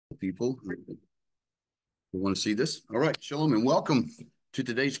people who want to see this. All right, shalom and welcome to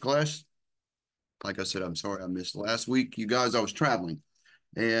today's class. Like I said, I'm sorry I missed last week. You guys, I was traveling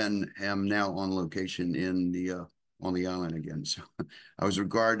and am now on location in the on the island again. So I was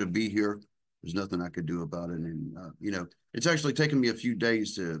required to be here. There's nothing I could do about it. And, it's actually taken me a few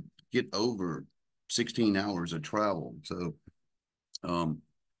days to get over 16 hours of travel. So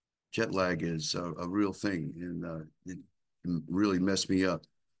jet lag is a real thing, and it really messed me up.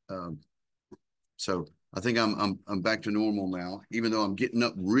 So I think I'm back to normal now, even though I'm getting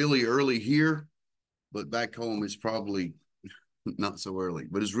up really early here, but back home it's probably not so early,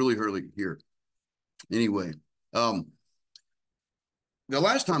 but it's really early here. Anyway, the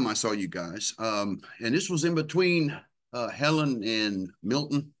last time I saw you guys, and this was in between Helen and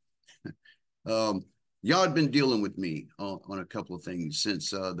Milton, y'all had been dealing with me on a couple of things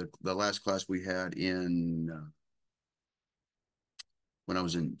since the last class we had in when I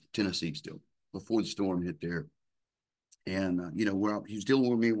was in Tennessee still, before the storm hit there. And, where he was dealing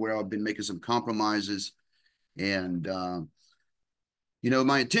with me, where I've been making some compromises. And,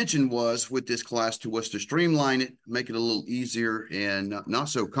 my intention was with this class was to streamline it, make it a little easier and not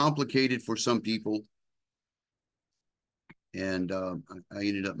so complicated for some people. And I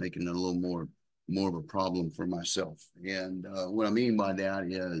ended up making it a little more of a problem for myself. And what I mean by that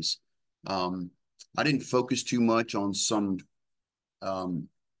is I didn't focus too much on some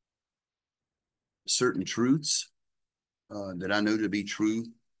certain truths that I know to be true.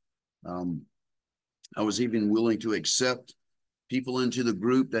 I was even willing to accept people into the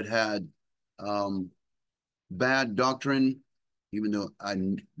group that had bad doctrine, even though I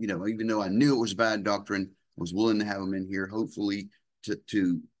knew it was bad doctrine. I was willing to have them in here, hopefully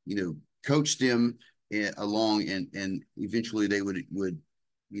to coach them along, and eventually they would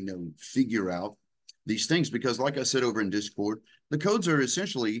figure out these things, because like I said over in Discord, the codes are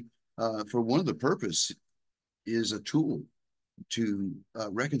essentially for one of the purpose is a tool to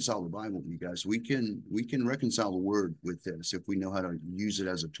reconcile the Bible. You guys, we can reconcile the word with this if we know how to use it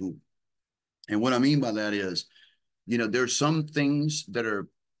as a tool. And what I mean by that is, there's some things that are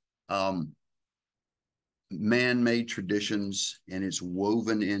man-made traditions, and it's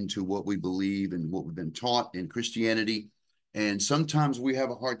woven into what we believe and what we've been taught in Christianity. And sometimes we have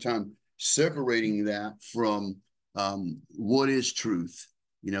a hard time separating that from what is truth,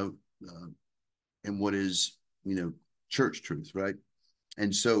 and what is, church truth, right?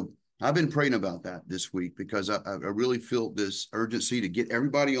 And so I've been praying about that this week, because I really feel this urgency to get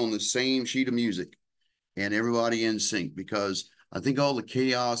everybody on the same sheet of music and everybody in sync, because I think all the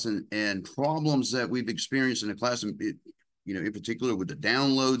chaos and problems that we've experienced in the class, in particular with the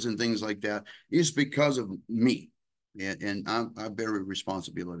downloads and things like that, is because of me. And I bear a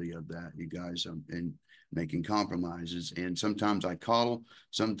responsibility of that, you guys, and making compromises. And sometimes I coddle,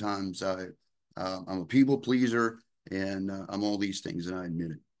 sometimes I'm a people pleaser, and I'm all these things, and I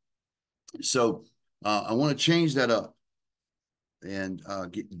admit it. So I want to change that up and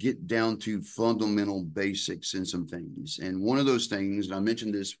get down to fundamental basics in some things. And one of those things, and I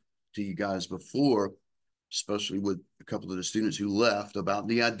mentioned this to you guys before, especially with a couple of the students who left, about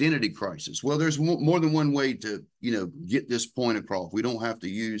the identity crisis. Well, there's more than one way to, get this point across. We don't have to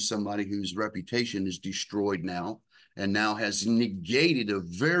use somebody whose reputation is destroyed now and now has negated a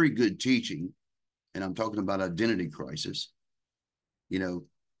very good teaching. And I'm talking about identity crisis.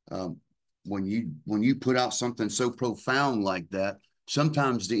 When you put out something so profound like that,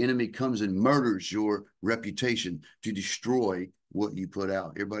 sometimes the enemy comes and murders your reputation to destroy what you put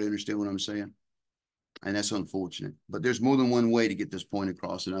out. Everybody understand what I'm saying? And that's unfortunate. But there's more than one way to get this point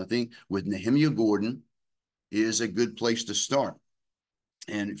across. And I think with Nehemiah Gordon is a good place to start.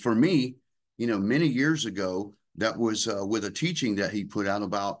 And for me, many years ago, that was with a teaching that he put out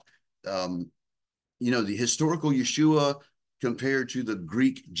about, the historical Yeshua compared to the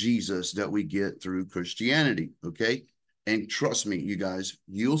Greek Jesus that we get through Christianity, okay? And trust me, you guys,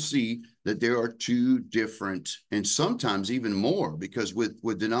 you'll see that there are two different, and sometimes even more, because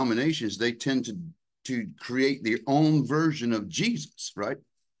with denominations, they tend to create their own version of Jesus, right?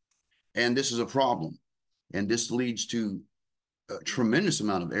 And this is a problem. And this leads to a tremendous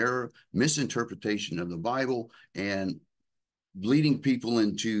amount of error, misinterpretation of the Bible, and leading people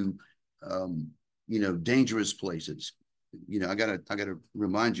into, dangerous places. I gotta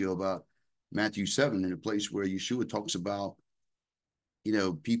remind you about Matthew 7, in a place where Yeshua talks about,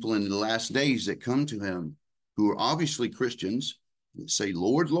 people in the last days that come to him who are obviously Christians, say,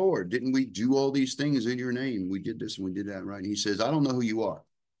 Lord, Lord, didn't we do all these things in your name? We did this and we did that, right? And he says, I don't know who you are.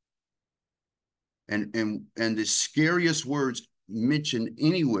 And the scariest words mentioned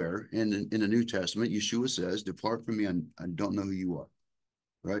anywhere in the New Testament, Yeshua says, depart from me, I don't know who you are.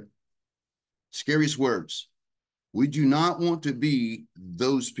 right? Scariest words. We do not want to be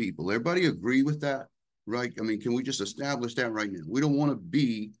those people. Everybody agree with that, right? I mean, can we just establish that right now? We don't want to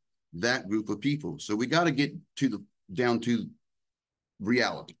be that group of people. So we got to get down to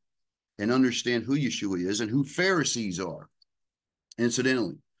reality and understand who Yeshua is and who Pharisees are.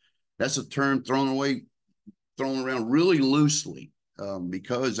 Incidentally, that's a term thrown around really loosely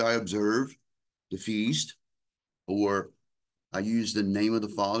because I observe the feast, or I use the name of the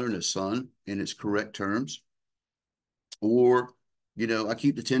Father and the Son in its correct terms, or I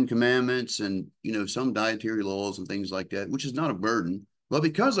keep the 10 Commandments and some dietary laws and things like that, which is not a burden. But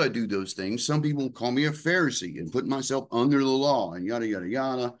because I do those things, some people call me a Pharisee and put myself under the law and yada yada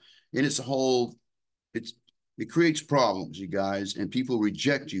yada. And it creates problems, you guys, and people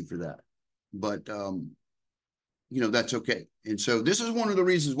reject you for that. But that's okay. And so this is one of the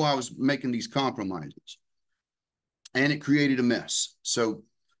reasons why I was making these compromises, and it created a mess. So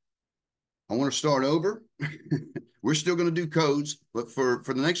I want to start over. We're still going to do codes, but for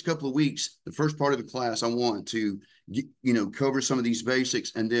the next couple of weeks, the first part of the class, I want to cover some of these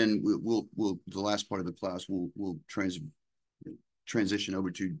basics, and then we'll the last part of the class we'll transition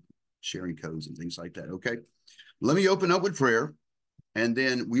over to sharing codes and things like that. Okay, let me open up with prayer, and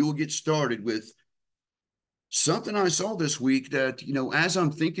then we will get started with something I saw this week that as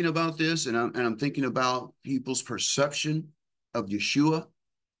I'm thinking about this, and I'm thinking about people's perception of Yeshua.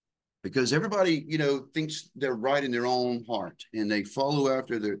 Because everybody, thinks they're right in their own heart, and they follow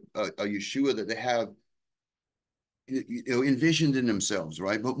after a Yeshua that they have, envisioned in themselves,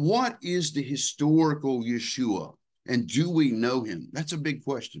 right? But what is the historical Yeshua, and do we know him? That's a big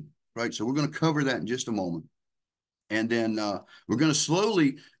question, right? So we're going to cover that in just a moment, and then we're going to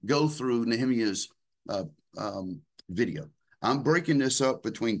slowly go through Nehemiah's video. I'm breaking this up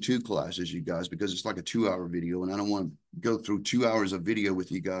between two classes, you guys, because it's like a 2-hour video, and I don't want to go through 2 hours of video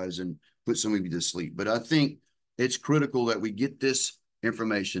with you guys and put some of you to sleep. But I think it's critical that we get this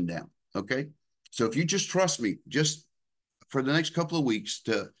information down, okay? So if you just trust me, just for the next couple of weeks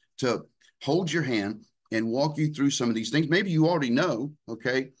to hold your hand and walk you through some of these things. Maybe you already know,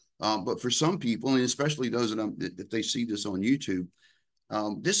 okay? But for some people, and especially those if they see this on YouTube,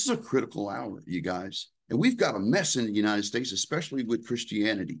 this is a critical hour, you guys. And we've got a mess in the United States, especially with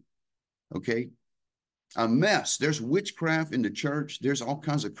Christianity, okay? A mess. There's witchcraft in the church. There's all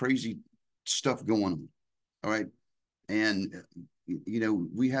kinds of crazy stuff going on, all right? And,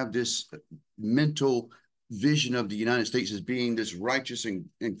 we have this mental vision of the United States as being this righteous and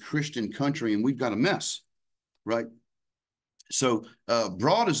Christian country, and we've got a mess, right? So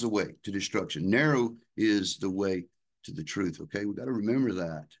broad is the way to destruction. Narrow is the way to the truth, okay? We got to remember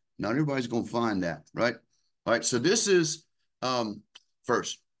that. Not everybody's going to find that, right? All right, so this is,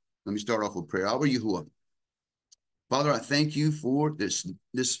 first, let me start off with prayer. Abba Yahuwah. Father, I thank you for this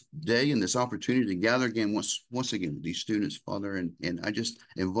day and this opportunity to gather again, once again, with these students, Father, and I just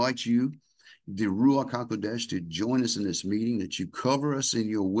invite you, the Ruach HaKodesh, to join us in this meeting, that you cover us in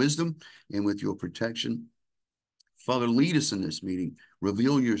your wisdom and with your protection. Father, lead us in this meeting.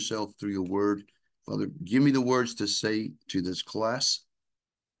 Reveal yourself through your word. Father, give me the words to say to this class.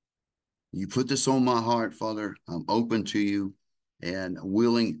 You put this on my heart, Father. I'm open to you and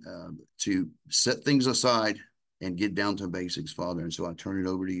willing to set things aside and get down to basics, Father. And so I turn it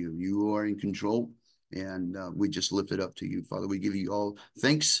over to you. You are in control, and we just lift it up to you, Father. We give you all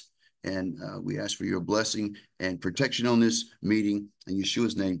thanks, and we ask for your blessing and protection on this meeting. In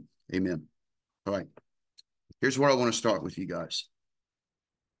Yeshua's name, amen. All right. Here's where I want to start with you guys.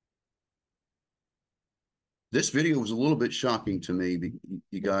 This video was a little bit shocking to me,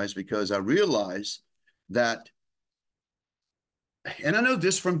 you guys, because I realized that, and I know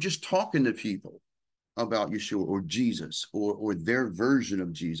this from just talking to people about Yeshua or Jesus or their version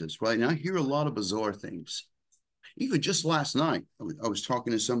of Jesus, right? And I hear a lot of bizarre things. Even just last night, I was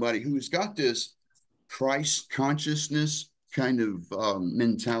talking to somebody who's got this Christ consciousness kind of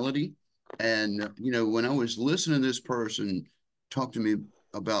mentality. And, when I was listening to this person talk to me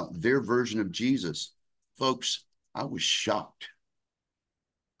about their version of Jesus, folks, I was shocked.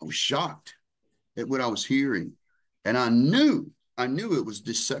 I was shocked at what I was hearing. And I knew it was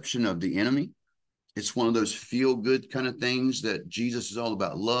deception of the enemy. It's one of those feel-good kind of things that Jesus is all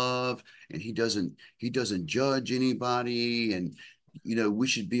about love, and he doesn't judge anybody, and we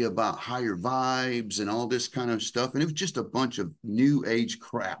should be about higher vibes and all this kind of stuff. And it was just a bunch of new age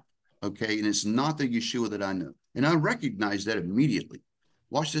crap, okay? And it's not the Yeshua that I know. And I recognized that immediately.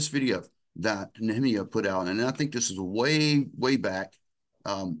 Watch this video that Nehemiah put out, and I think this is way, way back,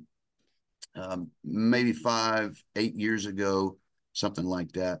 maybe 5-8 years ago, something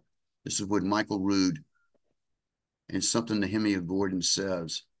like that. This is with Michael Rood. and something Nehemiah Gordon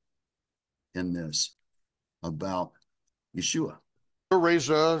says in this about Yeshua. You're raised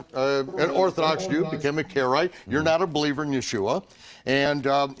an Orthodox Jew, became a Karaite. You're not a believer in Yeshua, and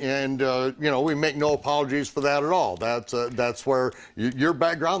you know, we make no apologies for that at all. That's where your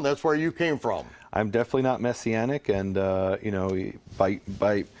background. That's where you came from. I'm definitely not messianic, and you know,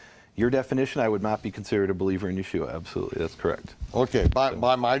 by your definition, I would not be considered a believer in Yeshua. Absolutely, that's correct. Okay,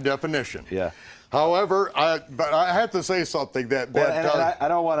 by my definition. Yeah. However, but I have to say something that I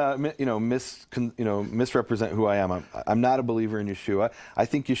don't want to misrepresent who I am. I'm not a believer in Yeshua. I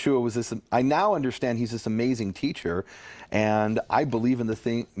think Yeshua was this. I now understand he's this amazing teacher, and I believe in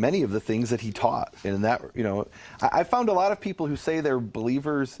many of the things that he taught. And that, you know, I found a lot of people who say they're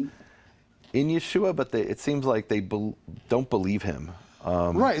believers in Yeshua, but it seems like they don't believe him.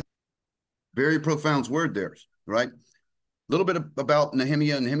 Right. Very profound word there, right? A little bit about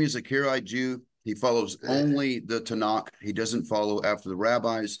Nehemiah. Nehemiah's a Karaite Jew. He follows only the Tanakh. He doesn't follow after the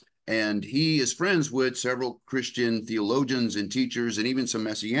rabbis. And he is friends with several Christian theologians and teachers and even some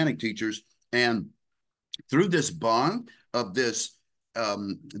Messianic teachers. And through this bond of this,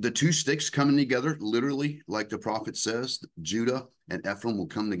 the two sticks coming together, literally, like the prophet says, Judah and Ephraim will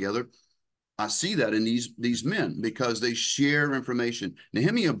come together. I see that in these men because they share information.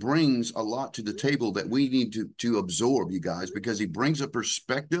 Nehemiah brings a lot to the table that we need to absorb, you guys, because he brings a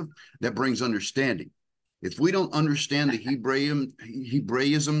perspective that brings understanding. If we don't understand the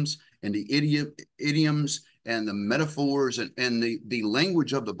Hebraisms and the idioms and the metaphors and the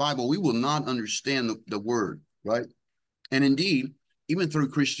language of the Bible, we will not understand the word, right? And indeed, even through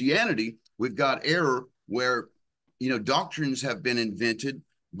Christianity, we've got error where, you know, doctrines have been invented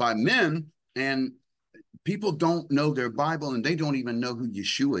by men, and people don't know their Bible, and they don't even know who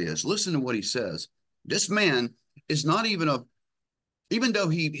Yeshua is. Listen to what he says. This man is not even even though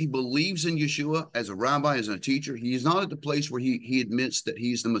he believes in Yeshua as a rabbi, as a teacher, he's not at the place where he admits that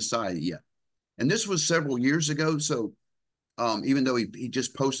he's the Messiah yet. And this was several years ago. So even though he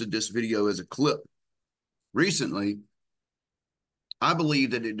just posted this video as a clip recently, I believe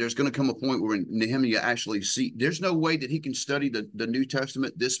that there's going to come a point where Nehemiah actually there's no way that he can study the New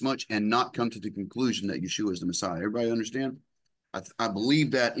Testament this much and not come to the conclusion that Yeshua is the Messiah. Everybody understand? I believe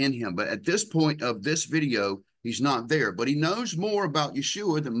that in him. But at this point of this video, he's not there. But he knows more about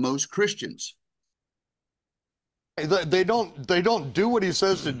Yeshua than most Christians. They don't do what he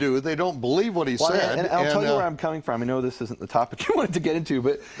says to do. They don't believe what he said. And I'll tell you where I'm coming from. I know this isn't the topic you wanted to get into,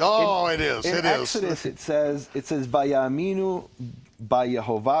 but it is. In Exodus, it says Vayaminu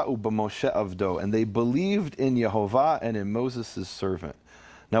Yehovah u'b'Moshe avdo, and they believed in Yehovah and in Moses' servant.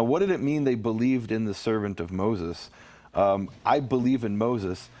 Now, what did it mean they believed in the servant of Moses? I believe in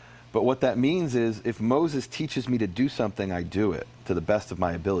Moses, but what that means is if Moses teaches me to do something, I do it to the best of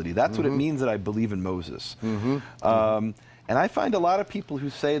my ability. That's what it means that I believe in Moses. And I find a lot of people who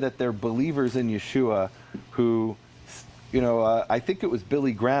say that they're believers in Yeshua who, you know, I think it was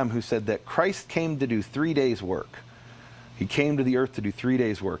Billy Graham who said that Christ came to do 3 days' work. He came to the earth to do 3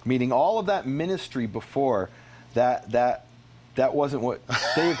 days' work, meaning all of that ministry before that wasn't what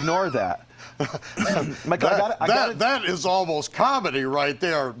they ignore that. Michael, that is almost comedy right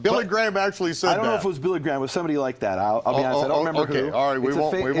there. Billy Graham actually said that. I don't know if it was Billy Graham. It was somebody like that. I'll be honest. I don't remember who. All right, we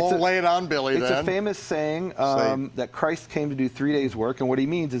won't lay it on Billy then. It's a famous saying that Christ came to do 3 days' work, and what he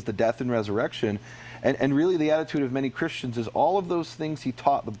means is the death and resurrection. And really the attitude of many Christians is all of those things he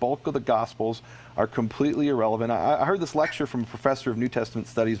taught, the bulk of the Gospels, are completely irrelevant. I heard this lecture from a professor of New Testament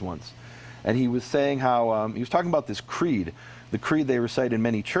studies once, and he was saying how, he was talking about this creed, the creed they recite in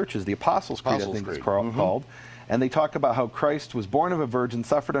many churches, the Apostles' Creed, I think it's called, and they talk about how Christ was born of a virgin,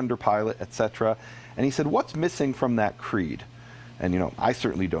 suffered under Pilate, etc. And he said, what's missing from that creed? And, you know, I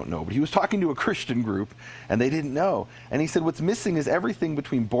certainly don't know, but he was talking to a Christian group, and they didn't know. And he said, what's missing is everything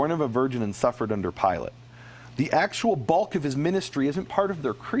between born of a virgin and suffered under Pilate. The actual bulk of his ministry isn't part of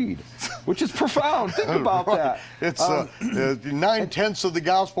their creed, which is profound. Think about that. It's 9/10 of the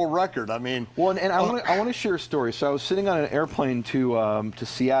gospel record. I mean, well, and I want to share a story. So I was sitting on an airplane to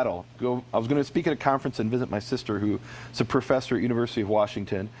Seattle. I was going to speak at a conference and visit my sister, who's a professor at University of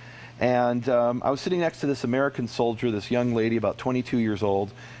Washington. And I was sitting next to this American soldier, this young lady, about 22 years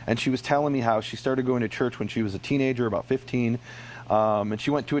old, and she was telling me how she started going to church when she was a teenager, about 15, and she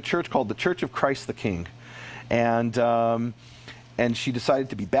went to a church called the Church of Christ the King. And she decided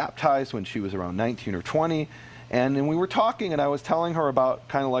to be baptized when she was around 19 or 20. And we were talking, and I was telling her about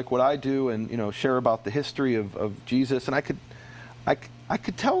kind of like what I do and, you know, share about the history of Jesus. And I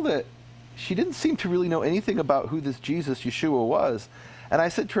could tell that she didn't seem to really know anything about who this Jesus, Yeshua, was. And I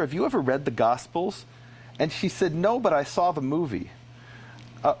said to her, have you ever read the Gospels? And she said, no, but I saw the movie.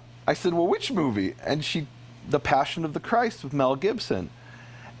 I said, well, which movie? And she The Passion of the Christ with Mel Gibson.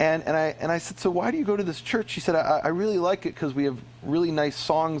 And I said, so why do you go to this church? She said, I really like it because we have really nice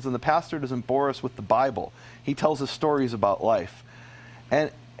songs and the pastor doesn't bore us with the Bible. He tells us stories about life.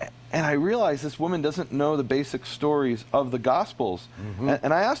 And I realized this woman doesn't know the basic stories of the Gospels.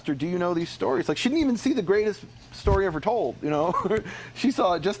 And I asked her, do you know these stories? Like, she didn't even see the greatest story ever told, you know? She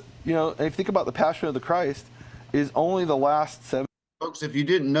saw it just, you know, and if you think about the Passion of the Christ, is only the last 7. Folks, if you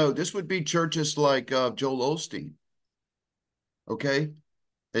didn't know, this would be churches like Joel Osteen, okay?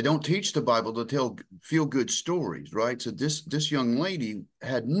 They don't teach the Bible to tell feel-good stories, right? So this young lady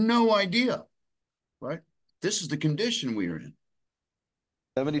had no idea, right? This is the condition we are in.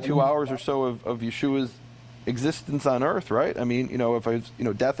 72 hours or so of Yeshua's existence on earth, right? I mean, you know, if I was, you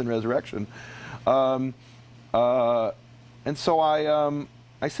know, death and resurrection. And so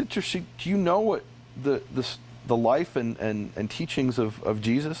I said to her, do you know what the life and teachings of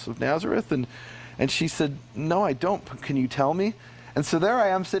Jesus of Nazareth? And she said, no, I don't. Can you tell me? And so there I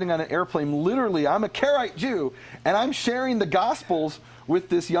am sitting on an airplane, literally, I'm a Karaite Jew, and I'm sharing the Gospels with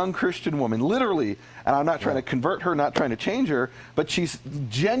this young Christian woman, literally. And I'm not trying to convert her, not trying to change her, but she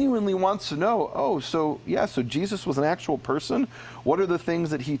genuinely wants to know, oh, so Jesus was an actual person? What are the things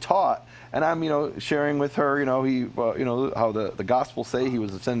that he taught? And I'm, you know, sharing with her, you know, how the Gospels say he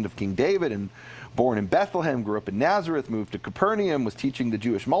was a descendant of King David and born in Bethlehem, grew up in Nazareth, moved to Capernaum, was teaching the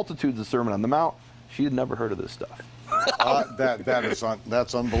Jewish multitudes the Sermon on the Mount. She had never heard of this stuff.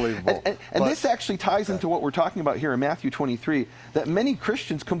 That's unbelievable. And this actually ties into what we're talking about here in Matthew 23, that many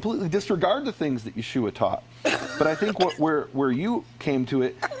Christians completely disregard the things that Yeshua taught. But I think where you came to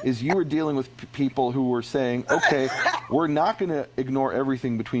it is you were dealing with people who were saying, okay, we're not going to ignore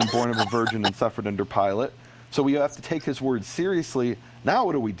everything between born of a virgin and suffered under Pilate, so we have to take his word seriously. Now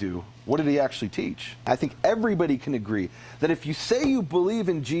what do we do? What did he actually teach? I think everybody can agree that if you say you believe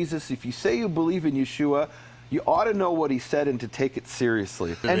in Jesus, if you say you believe in Yeshua, you ought to know what he said and to take it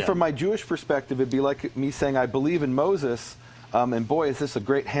seriously. And from my Jewish perspective, it'd be like me saying, I believe in Moses, and boy, is this a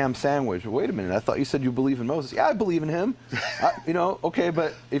great ham sandwich. Wait a minute, I thought you said you believe in Moses. Yeah, I believe in him. You know, okay,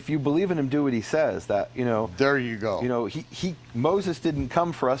 but if you believe in him, do what he says. That, you know. There you go. You know, Moses didn't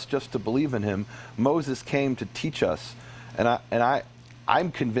come for us just to believe in him. Moses came to teach us. And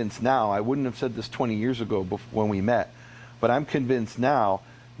I'm convinced now, I wouldn't have said this 20 years ago when we met, but I'm convinced now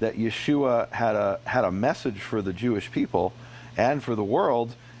that Yeshua had a message for the Jewish people and for the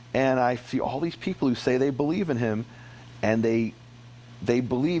world, and I see all these people who say they believe in him, and they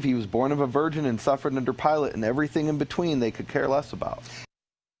believe he was born of a virgin and suffered under Pilate, and everything in between they could care less about.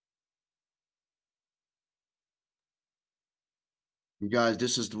 You guys,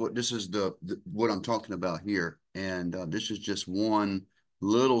 this is what I'm talking about here, and this is just one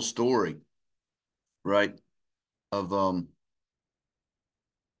little story, right, of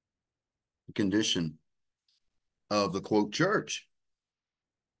condition of the quote church.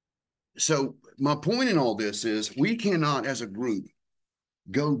 So my point in all this is we cannot, as a group,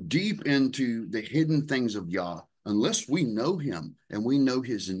 go deep into the hidden things of Yah unless we know him and we know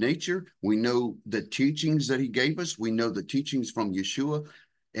his nature. We know the teachings that he gave us. We know the teachings from Yeshua.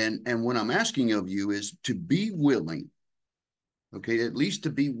 And what I'm asking of you is to be willing, okay, at least to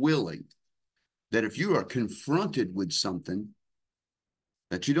be willing that if you are confronted with something,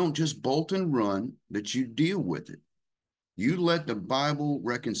 that you don't just bolt and run, that you deal with it. You let the Bible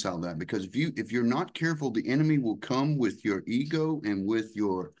reconcile that, because if you're not careful, the enemy will come with your ego and with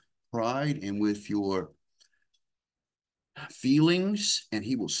your pride and with your feelings, and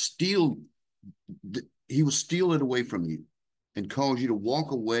he will steal it away from you and cause you to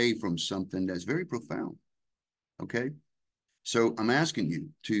walk away from something that's very profound. Okay? So I'm asking you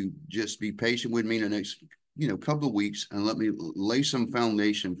to just be patient with me in the next couple of weeks and let me lay some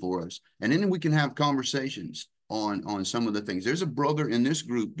foundation for us. And then we can have conversations on some of the things. There's a brother in this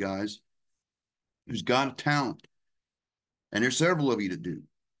group, guys, who's got a talent. And there's several of you that do.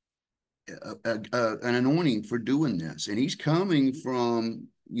 An anointing for doing this. And he's coming from,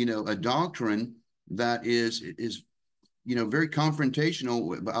 a doctrine that is very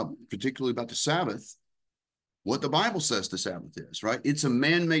confrontational, particularly about the Sabbath, what the Bible says the Sabbath is, right? It's a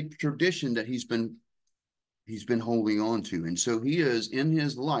man-made tradition that he's been holding on to. And so he is, in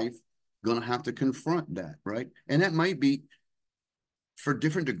his life, going to have to confront that, right? And that might be, for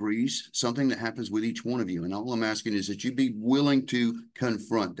different degrees, something that happens with each one of you. And all I'm asking is that you be willing to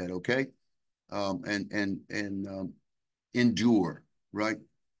confront that, okay? And endure, right?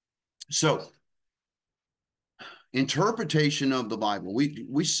 So, interpretation of the Bible.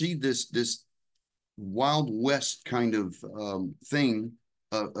 We see this Wild West kind of thing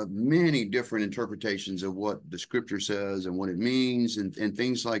of many different interpretations of what the scripture says and what it means and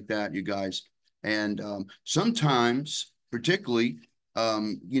things like that, you guys. And sometimes, particularly,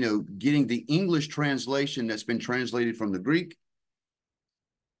 getting the English translation that's been translated from the Greek,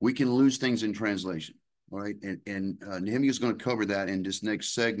 we can lose things in translation. All right. And Nehemiah is going to cover that in this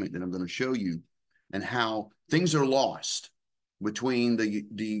next segment that I'm going to show you, and how things are lost between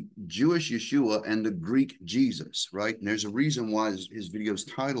the Jewish Yeshua and the Greek Jesus, right? And there's a reason why his video is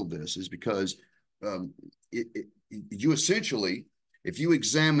titled this, is because you essentially, if you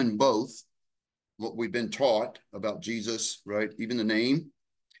examine both what we've been taught about Jesus, right, even the name,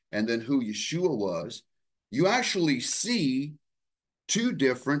 and then who Yeshua was, you actually see two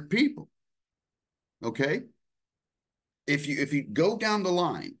different people. Okay? If you go down the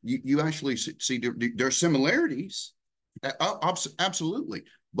line, you actually see there are similarities, absolutely,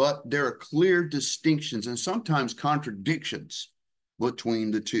 but there are clear distinctions and sometimes contradictions between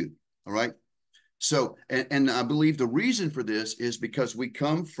the two. All right. So, and I believe the reason for this is because we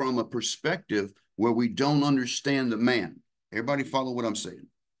come from a perspective where we don't understand the man. Everybody follow what I'm saying,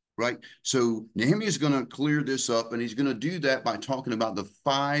 right? So Nehemiah is going to clear this up, and he's going to do that by talking about the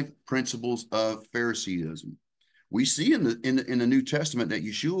 5 principles of Phariseeism. We see in the New Testament that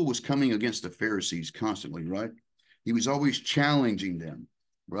Yeshua was coming against the Pharisees constantly, right? He was always challenging them,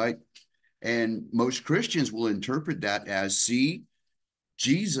 right? And most Christians will interpret that as, see,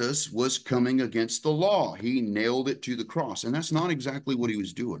 Jesus was coming against the law. He nailed it to the cross. And that's not exactly what he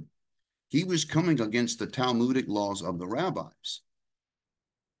was doing. He was coming against the Talmudic laws of the rabbis.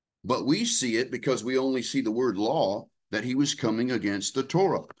 But we see it, because we only see the word law, that he was coming against the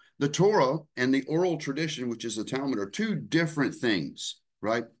Torah. The Torah and the oral tradition, which is the Talmud, are two different things,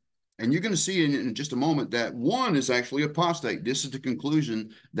 right? And you're going to see in just a moment that one is actually apostate. This is the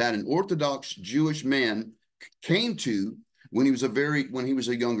conclusion that an Orthodox Jewish man came to when he was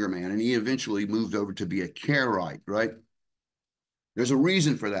a younger man, and he eventually moved over to be a Karaite, right? There's a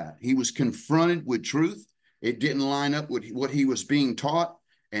reason for that. He was confronted with truth. It didn't line up with what he was being taught,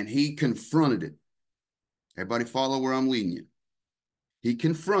 and he confronted it. Everybody follow where I'm leading you? He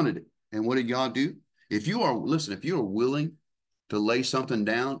confronted it. And what did God do? If you are willing to lay something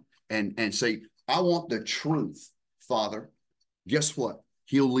down and say, I want the truth, Father, guess what?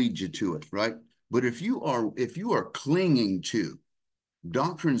 He'll lead you to it, right? But if you are clinging to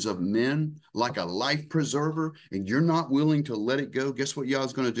doctrines of men like a life preserver, and you're not willing to let it go, guess what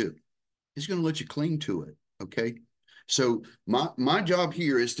Yah's going to do? He's going to let you cling to it, okay? So my job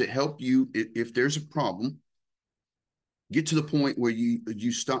here is to help you, if there's a problem, get to the point where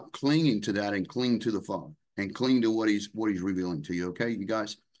you stop clinging to that and cling to the Father and cling to what he's revealing to you. Okay, you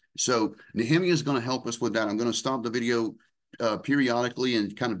guys. So Nehemiah is going to help us with that. I'm going to stop the video periodically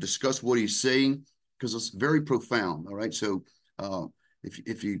and kind of discuss what he's saying, because it's very profound. All right. So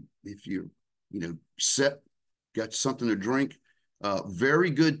if you got something to drink, very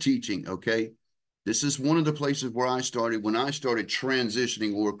good teaching. Okay. This is one of the places where I started when I started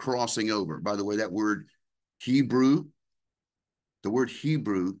transitioning or crossing over. By the way, that word Hebrew. The word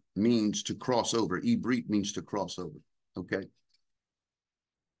Hebrew means to cross over. Ibrit means to cross over. Okay.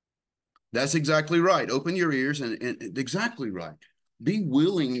 That's exactly right. Open your ears and exactly right. Be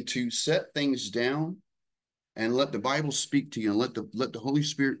willing to set things down and let the Bible speak to you, and let the Holy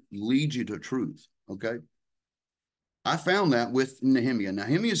Spirit lead you to truth. Okay. I found that with Nehemiah.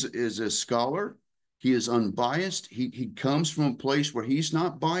 Nehemiah is a scholar. He is unbiased. He comes from a place where he's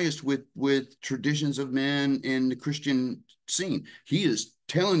not biased with traditions of men in the Christian scene. He is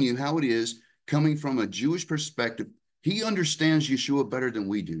telling you how it is, coming from a Jewish perspective. He understands Yeshua better than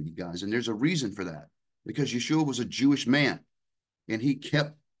we do, you guys. And there's a reason for that, because Yeshua was a Jewish man, and he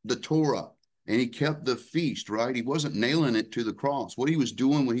kept the Torah, and he kept the feast, right? He wasn't nailing it to the cross. What he was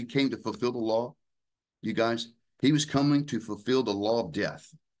doing when he came to fulfill the law, you guys, he was coming to fulfill the law of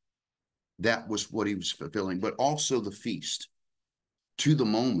death. That was what he was fulfilling, but also the feast. To the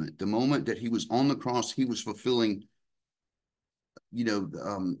moment that he was on the cross, he was fulfilling,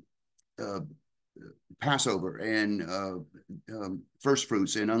 Passover and first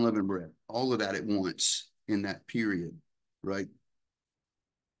fruits and unleavened bread, all of that at once in that period, right?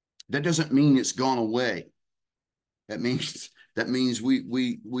 That doesn't mean it's gone away. That means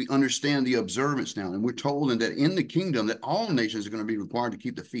we understand the observance now, and we're told that in the kingdom that all nations are going to be required to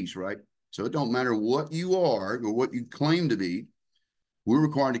keep the feast, right? So it don't matter what you are or what you claim to be, we're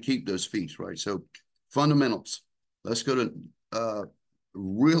required to keep those feasts, right? So fundamentals. Let's go to a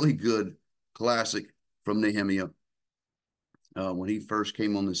really good classic from Nehemiah. When he first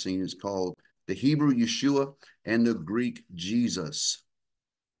came on the scene, it's called The Hebrew Yeshua and the Greek Jesus.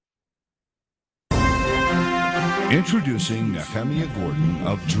 Introducing Nehemiah Gordon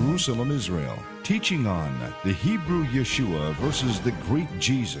of Jerusalem, Israel, teaching on the Hebrew Yeshua versus the Greek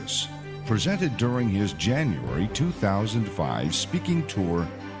Jesus. presented during his January 2005 speaking tour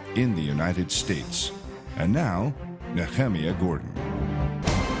in the United States. And now, Nehemiah Gordon.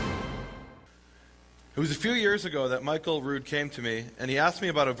 It was a few years ago that Michael Rood came to me, and he asked me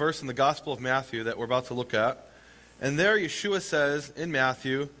about a verse in the Gospel of Matthew that we're about to look at. And there Yeshua says in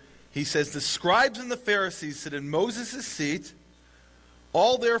Matthew, he says, "The scribes and the Pharisees sit in Moses' seat.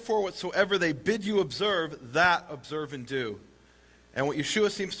 All therefore whatsoever they bid you observe, that observe and do." And what Yeshua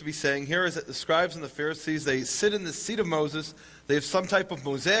seems to be saying here is that the scribes and the Pharisees, they sit in the seat of Moses. They have some type of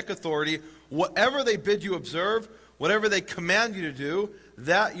Mosaic authority. Whatever they bid you observe, whatever they command you to do,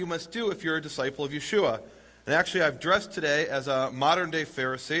 that you must do if you're a disciple of Yeshua. And actually, I've dressed today as a modern-day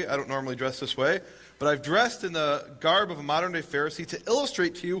Pharisee. I don't normally dress this way, but I've dressed in the garb of a modern-day Pharisee to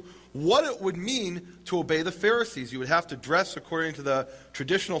illustrate to you what it would mean to obey the Pharisees. You would have to dress according to the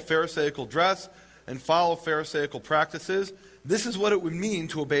traditional Pharisaical dress and follow Pharisaical practices. This is what it would mean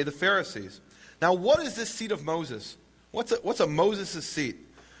to obey the Pharisees. Now, what is this seat of Moses? What's a Moses' seat?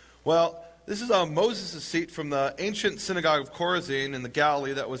 Well, this is a Moses' seat from the ancient synagogue of Chorazin in the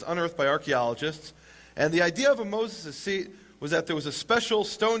Galilee that was unearthed by archaeologists. And the idea of a Moses' seat was that there was a special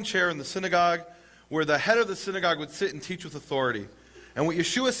stone chair in the synagogue where the head of the synagogue would sit and teach with authority. And what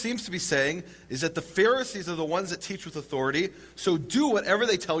Yeshua seems to be saying is that the Pharisees are the ones that teach with authority, so do whatever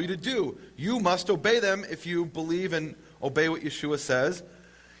they tell you to do. You must obey them if you believe and obey what Yeshua says.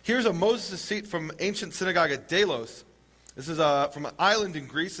 Here's a Moses' seat from ancient synagogue at Delos. This is from an island in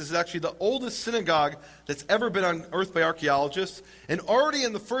Greece. This is actually the oldest synagogue that's ever been unearthed by archaeologists. And already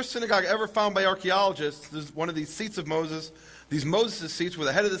in the first synagogue ever found by archaeologists, there's one of these seats of Moses, these Moses' seats where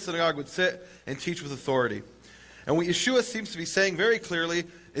the head of the synagogue would sit and teach with authority. And what Yeshua seems to be saying very clearly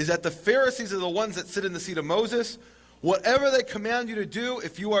is that the Pharisees are the ones that sit in the seat of Moses. Whatever they command you to do,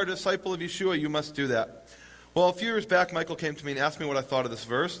 if you are a disciple of Yeshua, you must do that. Well, a few years back, Michael came to me and asked me what I thought of this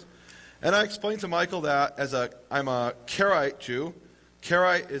verse. And I explained to Michael that I'm a Karaite Jew.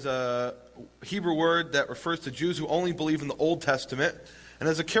 Karaite is a Hebrew word that refers to Jews who only believe in the Old Testament. And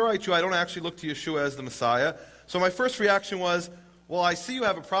as a Karaite Jew, I don't actually look to Yeshua as the Messiah. So my first reaction was, well, I see you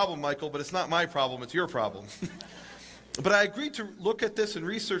have a problem, Michael, but it's not my problem, it's your problem. But I agreed to look at this and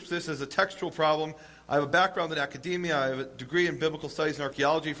research this as a textual problem. I have a background in academia. I have a degree in biblical studies and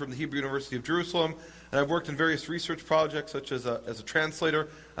archaeology from the Hebrew University of Jerusalem. And I've worked in various research projects, such as a translator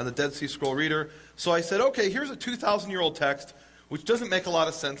on the Dead Sea Scroll Reader. So I said, okay, here's a 2,000-year-old text, which doesn't make a lot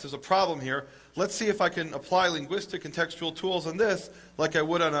of sense. There's a problem here. Let's see if I can apply linguistic and textual tools on this like I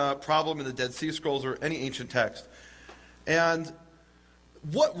would on a problem in the Dead Sea Scrolls or any ancient text. And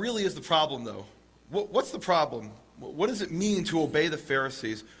what really is the problem, though? What's the problem? What does it mean to obey the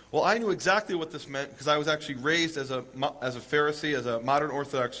Pharisees? Well, I knew exactly what this meant because I was actually raised as a Pharisee, as a modern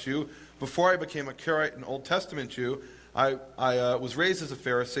Orthodox Jew. Before I became a Karaite and Old Testament Jew, I was raised as a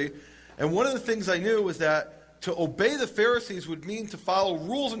Pharisee. And one of the things I knew was that to obey the Pharisees would mean to follow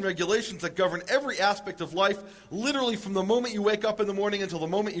rules and regulations that govern every aspect of life, literally from the moment you wake up in the morning until the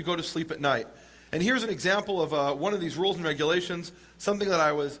moment you go to sleep at night. And here's an example of one of these rules and regulations, something that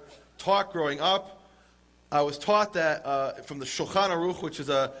I was taught growing up. I was taught that from the Shulchan Aruch, which is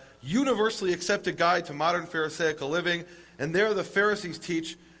a universally accepted guide to modern Pharisaical living, and there the Pharisees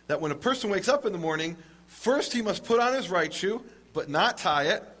teach that when a person wakes up in the morning, first he must put on his right shoe, but not tie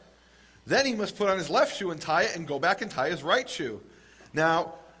it. Then he must put on his left shoe and tie it, and go back and tie his right shoe.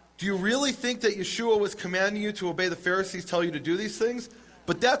 Now, do you really think that Yeshua was commanding you to obey the Pharisees tell you to do these things?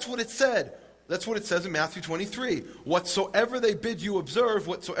 But that's what it said. That's what it says in Matthew 23. Whatsoever they bid you observe,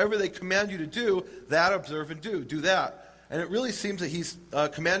 whatsoever they command you to do, that observe and do. Do that. And it really seems that he's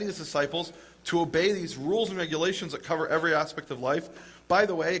commanding his disciples to obey these rules and regulations that cover every aspect of life. By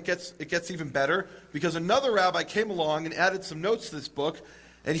the way, it gets even better because another rabbi came along and added some notes to this book,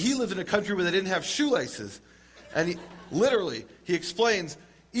 and he lived in a country where they didn't have shoelaces. And he explains,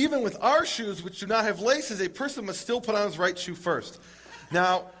 even with our shoes, which do not have laces, a person must still put on his right shoe first.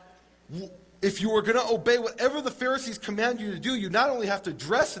 Now, if you were going to obey whatever the Pharisees command you to do, you not only have to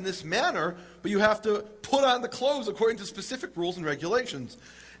dress in this manner, but you have to put on the clothes according to specific rules and regulations.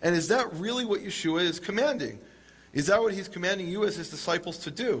 And is that really what Yeshua is commanding? Is that what he's commanding you as his disciples to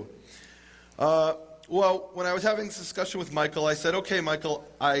do? Well, when I was having this discussion with Michael, I said, okay, Michael,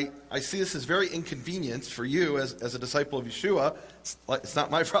 I see this as very inconvenient for you as a disciple of Yeshua. It's not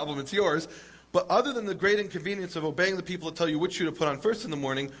my problem, it's yours. But other than the great inconvenience of obeying the people that tell you which shoe to put on first in the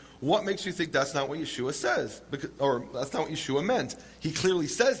morning, what makes you think that's not what Yeshua says? Or that's not what Yeshua meant? He clearly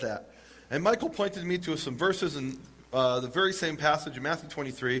says that. And Michael pointed me to some verses in the very same passage in Matthew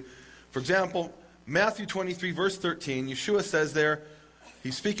 23. For example, Matthew 23, verse 13, Yeshua says there,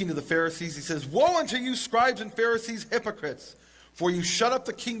 he's speaking to the Pharisees, he says, "Woe unto you, scribes and Pharisees, hypocrites! For you shut up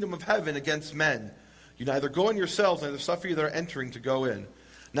the kingdom of heaven against men. You neither go in yourselves, neither suffer you that are entering to go in.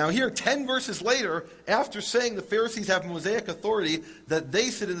 Now here, 10 verses later, after saying the Pharisees have Mosaic authority, that they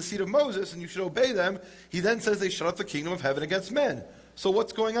sit in the seat of Moses and you should obey them, he then says they shut up the kingdom of heaven against men. So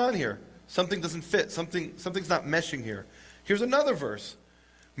what's going on here? Something doesn't fit. Something's not meshing here. Here's another verse.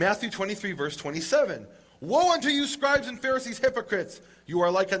 Matthew 23, verse 27. Woe unto you, scribes and Pharisees, hypocrites! You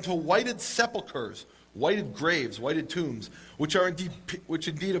are like unto whited sepulchres, whited graves, whited tombs, which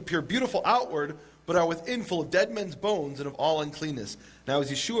indeed appear beautiful outward, but are within full of dead men's bones and of all uncleanness. Now,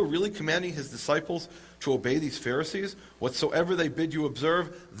 is Yeshua really commanding his disciples to obey these Pharisees? Whatsoever they bid you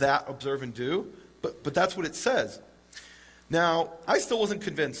observe, that observe and do. But that's what it says. Now, I still wasn't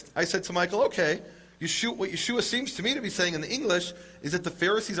convinced. I said to Michael, okay, what Yeshua seems to me to be saying in the English is that the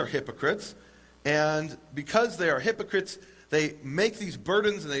Pharisees are hypocrites, and because they are hypocrites, they make these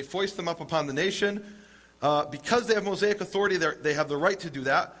burdens and they foist them up upon the nation. Because they have Mosaic authority, they have the right to do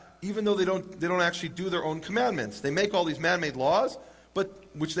that, even though they don't actually do their own commandments. They make all these man-made laws, but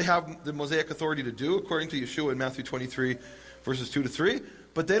which they have the Mosaic authority to do, according to Yeshua in Matthew 23, verses 2 to 3.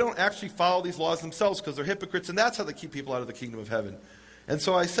 But they don't actually follow these laws themselves because they're hypocrites, and that's how they keep people out of the kingdom of heaven. And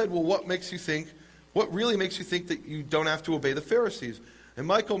so I said, well, what really makes you think that you don't have to obey the Pharisees? And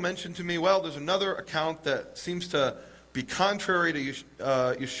Michael mentioned to me, well, there's another account that seems to be contrary to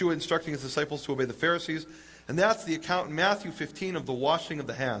Yeshua instructing his disciples to obey the Pharisees, and that's the account in Matthew 15 of the washing of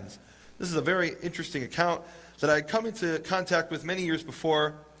the hands. This is a very interesting account that I had come into contact with many years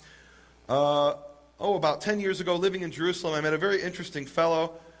before. About 10 years ago, living in Jerusalem, I met a very interesting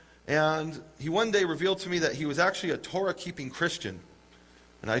fellow, and he one day revealed to me that he was actually a Torah-keeping Christian.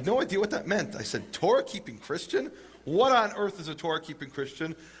 And I had no idea what that meant. I said, Torah-keeping Christian? What on earth is a Torah-keeping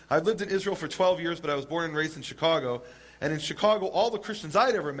Christian? I've lived in Israel for 12 years, but I was born and raised in Chicago. And in Chicago, all the Christians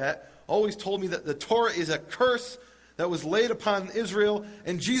I'd ever met always told me that the Torah is a curse that was laid upon Israel,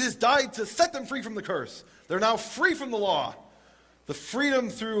 and Jesus died to set them free from the curse. They're now free from the law. The freedom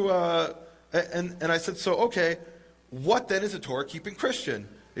through... And I said, so, okay, what then is a Torah-keeping Christian?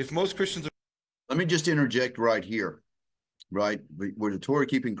 If most Christians are... Let me just interject right here, right? We're the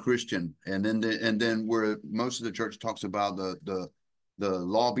Torah-keeping Christian, and then where most of the church talks about the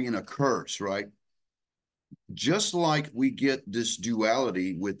law being a curse, right? Just like we get this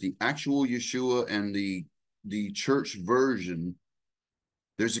duality with the actual Yeshua and the church version,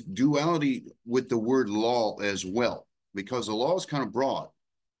 there's a duality with the word law as well, because the law is kind of broad.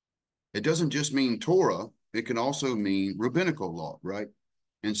 It doesn't just mean Torah, it can also mean rabbinical law, right?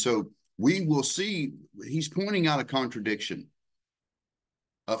 And so we will see, he's pointing out a contradiction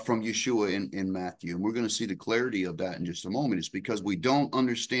from Yeshua in Matthew, and we're going to see the clarity of that in just a moment. It's because we don't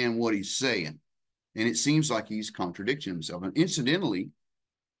understand what he's saying, and it seems like he's contradicting himself. And incidentally,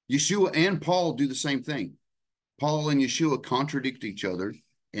 Yeshua and Paul do the same thing. Paul and Yeshua contradict each other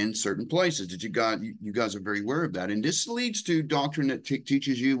in certain places. You guys are very aware of that. And this leads to doctrine that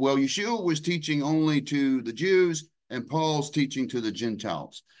teaches you, well, Yeshua was teaching only to the Jews and Paul's teaching to the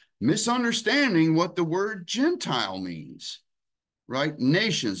Gentiles. Misunderstanding what the word Gentile means, right?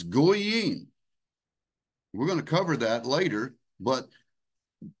 Nations, goyim. We're going to cover that later, but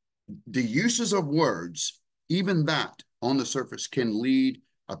the uses of words, even that on the surface, can lead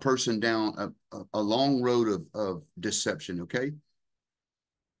a person down a long road of deception, okay?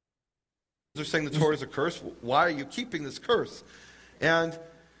 They're saying the Torah is a curse. Why are you keeping this curse? And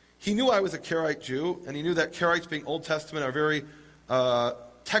he knew I was a Karaite Jew, and he knew that Karaites, being Old Testament, are very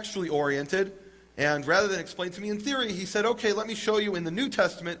textually oriented. And rather than explain to me in theory, he said, okay, let me show you in the New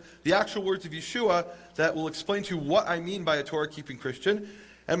Testament the actual words of Yeshua that will explain to you what I mean by a Torah-keeping Christian.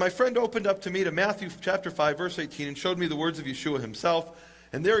 And my friend opened up to me to Matthew chapter 5, verse 18, and showed me the words of Yeshua himself.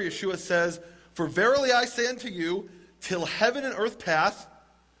 And there Yeshua says, for verily I say unto you, till heaven and earth pass.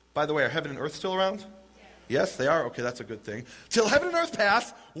 By the way, are heaven and earth still around? Yes, they are. Okay, that's a good thing. Till heaven and earth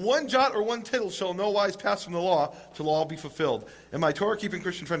pass, one jot or one tittle shall no wise pass from the law till all be fulfilled. And my Torah-keeping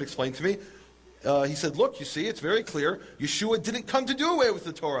Christian friend explained to me, he said, look, you see, it's very clear. Yeshua didn't come to do away with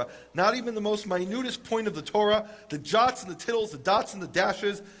the Torah. Not even the most minutest point of the Torah, the jots and the tittles, the dots and the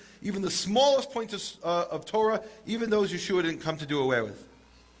dashes, even the smallest points of Torah, even those Yeshua didn't come to do away with.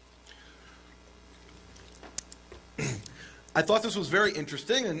 I thought this was very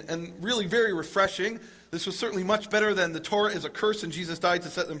interesting and really very refreshing. This was certainly much better than the Torah is a curse and Jesus died to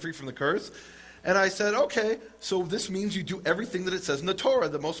set them free from the curse. And I said, okay, so this means you do everything that it says in the Torah,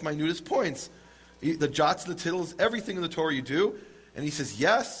 the most minutest points. The jots, the tittles, everything in the Torah you do. And he says,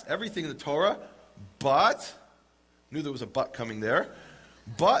 yes, everything in the Torah, but, knew there was a but coming there,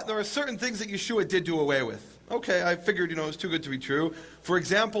 but there are certain things that Yeshua did do away with. Okay, I figured, it was too good to be true. For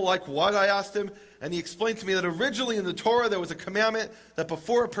example, like what? I asked him. and he explained to me that originally in the Torah there was a commandment that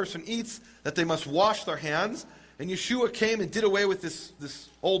before a person eats, that they must wash their hands. And Yeshua came and did away with this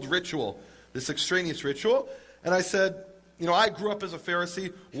old ritual, this extraneous ritual. And I said, I grew up as a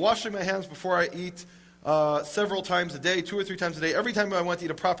Pharisee, washing my hands before I eat several times a day, 2 or 3 times a day. Every time I went to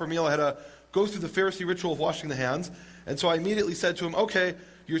eat a proper meal, I had to go through the Pharisee ritual of washing the hands. And so I immediately said to him, okay,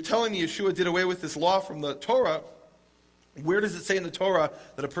 you're telling me Yeshua did away with this law from the Torah. Where does it say in the Torah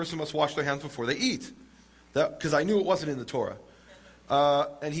that a person must wash their hands before they eat? Because I knew it wasn't in the Torah.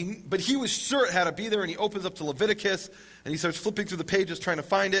 But he was sure it had to be there, and he opens up to Leviticus, and he starts flipping through the pages trying to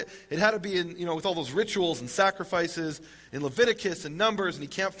find it. It had to be in, with all those rituals and sacrifices in Leviticus and Numbers, and he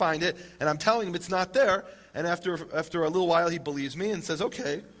can't find it. And I'm telling him it's not there. And after a little while, he believes me and says,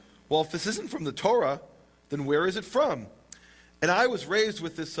 okay, well, if this isn't from the Torah, then where is it from? And I was raised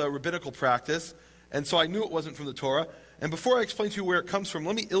with this rabbinical practice, and so I knew it wasn't from the Torah. And before I explain to you where it comes from,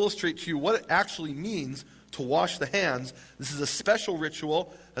 let me illustrate to you what it actually means to wash the hands. This is a special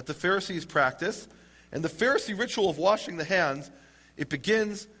ritual that the Pharisees practice. And the Pharisee ritual of washing the hands, the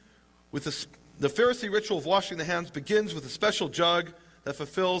Pharisee ritual of washing the hands begins with a special jug that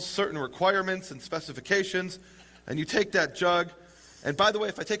fulfills certain requirements and specifications. And you take that jug, and by the way,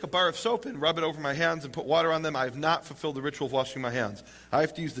 if I take a bar of soap and rub it over my hands and put water on them, I have not fulfilled the ritual of washing my hands. I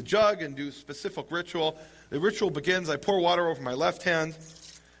have to use the jug and do a specific ritual. The ritual begins, I pour water over my left hand,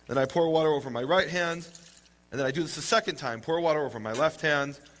 then I pour water over my right hand, and then I do this a second time, pour water over my left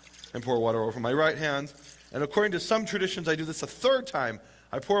hand, and pour water over my right hand. And according to some traditions, I do this a third time.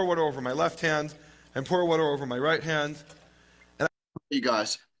 I pour water over my left hand, and pour water over my right hand. You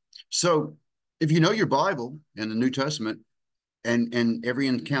guys, so if you know your Bible and the New Testament, and every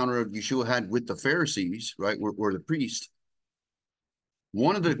encounter of Yeshua had with the Pharisees, right, or the priest,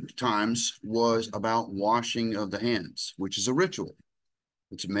 one of the times was about washing of the hands, which is a ritual.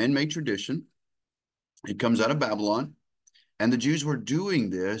 It's a man-made tradition. It comes out of Babylon. And the Jews were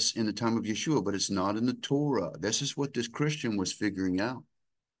doing this in the time of Yeshua, but it's not in the Torah. This is what this Christian was figuring out.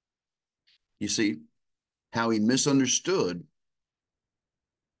 You see how he misunderstood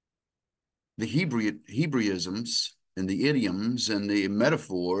the Hebraisms and the idioms and the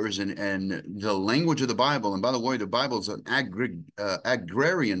metaphors and the language of the Bible. And by the way, the Bible is an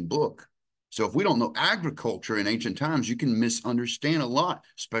agrarian book. So if we don't know agriculture in ancient times, you can misunderstand a lot,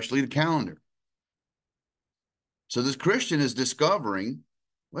 especially the calendar. So this Christian is discovering,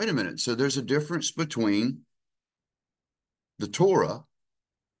 wait a minute, so there's a difference between the Torah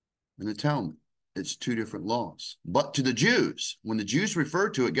and the Talmud. It's 2 different laws. But to the Jews, when the Jews refer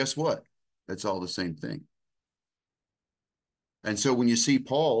to it, guess what? It's all the same thing. And so when you see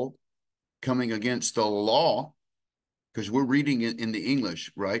Paul coming against the law, because we're reading it in the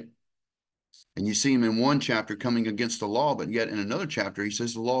English, right? And you see him in one chapter coming against the law, but yet in another chapter, he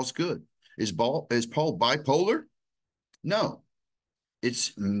says the law is good. Is Paul bipolar? No.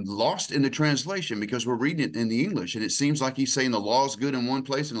 It's lost in the translation because we're reading it in the English, and it seems like he's saying the law is good in one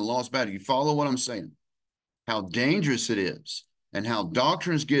place and the law is bad. You follow what I'm saying? How dangerous it is, and how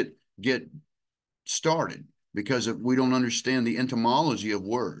doctrines get started because we don't understand the etymology of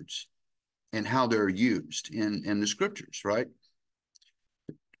words and how they're used in the scriptures, right?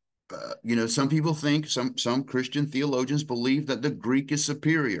 Some people think, some Christian theologians believe that the Greek is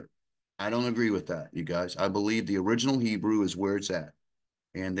superior. I don't agree with that, you guys. I believe the original Hebrew is where it's at,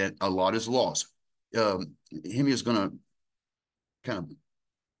 and that a lot is lost. Nehemiah is going to kind of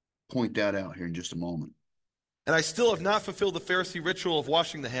point that out here in just a moment. And I still have not fulfilled the Pharisee ritual of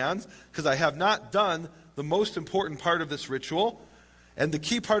washing the hands because I have not done the most important part of this ritual. And the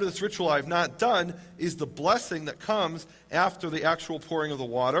key part of this ritual I have not done is the blessing that comes after the actual pouring of the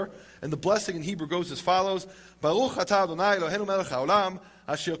water. And the blessing in Hebrew goes as follows: Baruch atah Adonai Eloheinu melech haolam,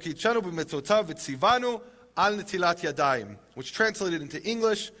 asher kitshanu b'mitzvotav v'tzivanu al netilat yadayim, which translated into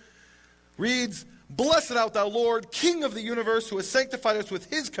English reads, "Blessed art thou, Lord, King of the universe, who has sanctified us with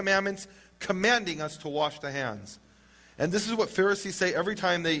his commandments, commanding us to wash the hands." And this is what Pharisees say every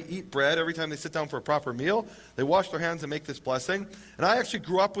time they eat bread, every time they sit down for a proper meal. They wash their hands and make this blessing. And I actually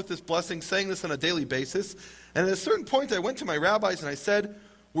grew up with this blessing, saying this on a daily basis. And at a certain point, I went to my rabbis and I said,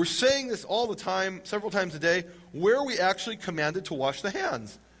 we're saying this all the time, several times a day. Where are we actually commanded to wash the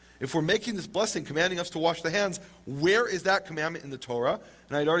hands? If we're making this blessing, commanding us to wash the hands, where is that commandment in the Torah?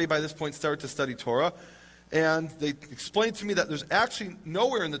 And I'd already by this point started to study Torah. And they explained to me that there's actually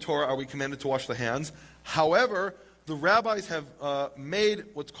nowhere in the Torah are we commanded to wash the hands. However, the rabbis have made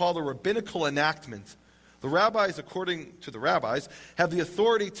what's called a rabbinical enactment. The rabbis, according to the rabbis, have the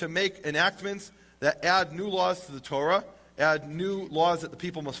authority to make enactments that add new laws to the Torah, add new laws that the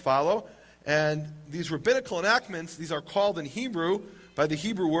people must follow. And these rabbinical enactments, these are called in Hebrew by the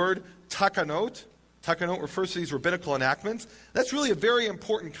Hebrew word takanot. Takanot refers to these rabbinical enactments. That's really a very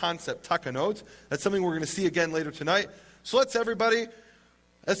important concept, takanot. That's something we're going to see again later tonight. So let's everybody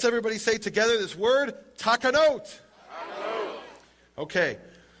say together this word, takanot. Takanot. Okay.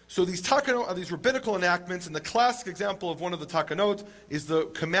 So these takanot are these rabbinical enactments, and the classic example of one of the takanot is the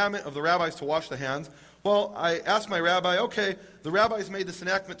commandment of the rabbis to wash the hands. Well, I asked my rabbi, okay, the rabbis made this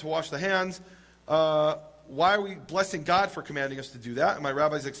enactment to wash the hands. Why are we blessing God for commanding us to do that? And my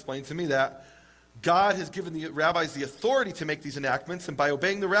rabbis explained to me that God has given the rabbis the authority to make these enactments, and by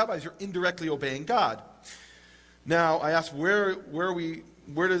obeying the rabbis, you're indirectly obeying God. Now, I asked, where do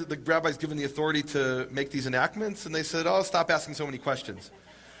the rabbis given the authority to make these enactments? And they said, oh, stop asking so many questions.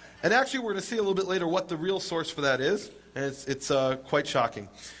 And actually, we're going to see a little bit later what the real source for that is, and it's quite shocking.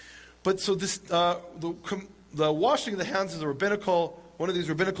 But so this, the washing of the hands is one of these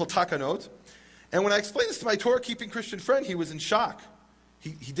rabbinical takanot. And when I explained this to my Torah-keeping Christian friend, he was in shock.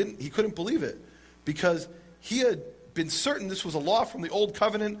 He couldn't believe it, because he had been certain this was a law from the Old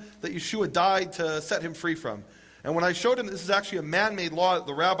Covenant that Yeshua died to set him free from. And when I showed him this is actually a man-made law that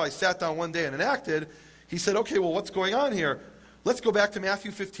the rabbi sat down one day and enacted, he said, okay, well, what's going on here? Let's go back to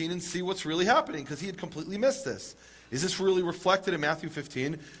Matthew 15 and see what's really happening, because he had completely missed this. Is this really reflected in Matthew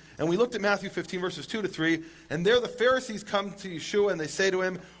 15? And we looked at Matthew 15, verses 2 to 3, and there the Pharisees come to Yeshua and they say to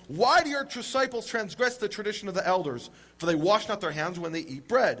him, why do your disciples transgress the tradition of the elders? For they wash not their hands when they eat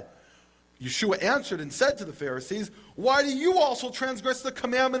bread. Yeshua answered and said to the Pharisees, why do you also transgress the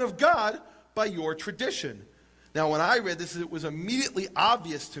commandment of God by your tradition? Now, when I read this, it was immediately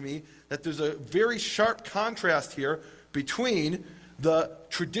obvious to me that there's a very sharp contrast here between the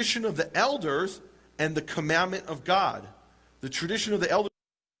tradition of the elders and the commandment of God. The tradition of the elders.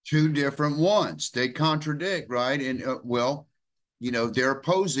 Two different ones. They contradict, right? And, they're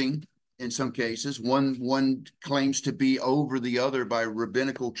opposing in some cases. One claims to be over the other by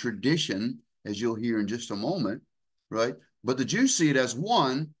rabbinical tradition, as you'll hear in just a moment, right? But the Jews see it as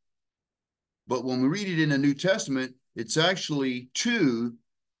one. But when we read it in the New Testament, it's actually two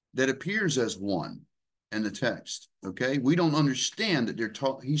that appears as one in the text, okay? We don't understand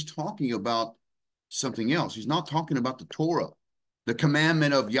that he's talking about something else. He's not talking about the Torah, the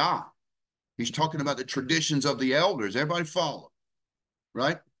commandment of Yah. He's talking about the traditions of the elders. Everybody follow,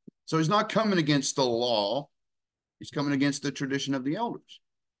 right? So he's not coming against the law. He's coming against the tradition of the elders.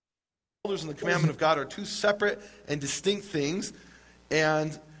 Elders and the commandment of God are two separate and distinct things.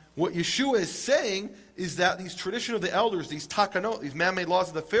 And what Yeshua is saying is that these tradition of the elders, these takanot, these man-made laws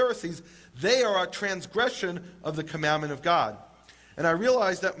of the Pharisees, they are a transgression of the commandment of God. And I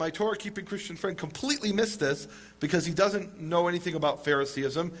realized that my Torah-keeping Christian friend completely missed this because he doesn't know anything about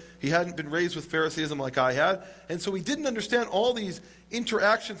Phariseeism. He hadn't been raised with Phariseeism like I had. And so he didn't understand all these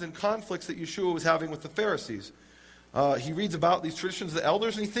interactions and conflicts that Yeshua was having with the Pharisees. He reads about these traditions of the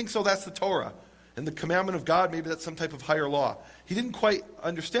elders and he thinks, oh, that's the Torah. And the commandment of God, maybe that's some type of higher law. He didn't quite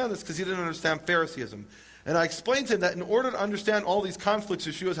understand this because he didn't understand Phariseeism. And I explained to him that in order to understand all these conflicts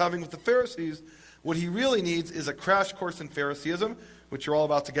Yeshua was having with the Pharisees, what he really needs is a crash course in Phariseeism, which you're all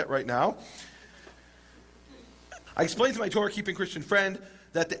about to get right now. I explained to my Torah-keeping Christian friend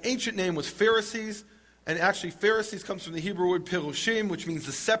that the ancient name was Pharisees, and actually Pharisees comes from the Hebrew word pirushim, which means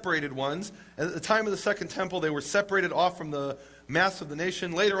the separated ones. And at the time of the Second Temple, they were separated off from the mass of the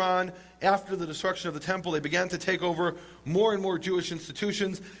nation. Later on, after the destruction of the temple, they began to take over more and more Jewish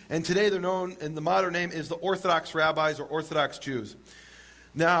institutions, and today they're known, in the modern name, is the Orthodox rabbis or Orthodox Jews.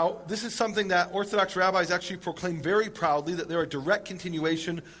 Now, this is something that Orthodox rabbis actually proclaim very proudly, that they're a direct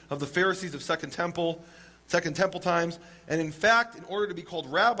continuation of the Pharisees of Second Temple times. And in fact, in order to be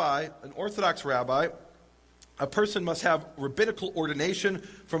called rabbi, an Orthodox rabbi, a person must have rabbinical ordination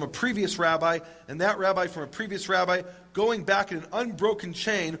from a previous rabbi, and that rabbi from a previous rabbi going back in an unbroken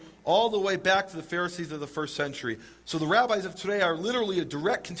chain all the way back to the Pharisees of the first century. So the rabbis of today are literally a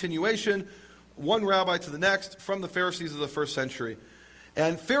direct continuation, one rabbi to the next, from the Pharisees of the first century.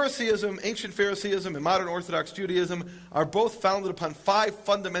 And Phariseeism, ancient Phariseeism, and modern Orthodox Judaism are both founded upon five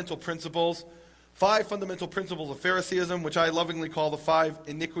fundamental principles of Phariseeism, which I lovingly call the five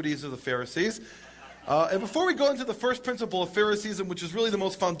iniquities of the Pharisees. And before we go into the first principle of Phariseeism, which is really the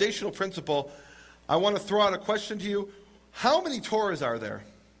most foundational principle, I want to throw out a question to you. How many Torahs are there?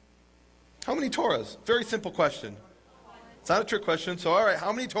 How many Torahs? Very simple question. It's not a trick question. So, all right,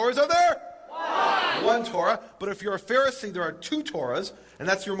 how many Torahs are there? One Torah. But if you're a Pharisee, there are two Torahs, and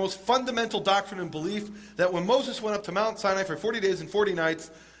that's your most fundamental doctrine and belief, that when Moses went up to Mount Sinai for 40 days and 40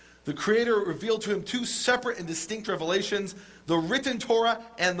 nights, the Creator revealed to him two separate and distinct revelations, the written Torah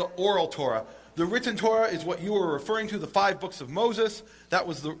and the oral Torah. The written Torah is what you were referring to, the 5 books of Moses. That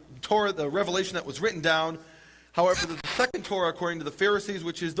was the Torah, the revelation that was written down. However, there's a second Torah according to the Pharisees,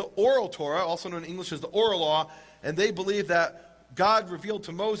 which is the oral Torah, also known in English as the oral law, and they believe that God revealed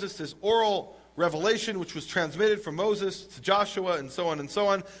to Moses this oral revelation, which was transmitted from Moses to Joshua and so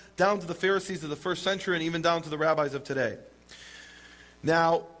on, down to the Pharisees of the first century and even down to the rabbis of today.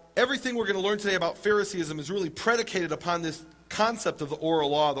 Now, everything we're going to learn today about Phariseeism is really predicated upon this concept of the oral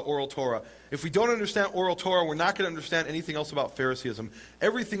law, the oral Torah. If we don't understand oral Torah, we're not going to understand anything else about Phariseeism.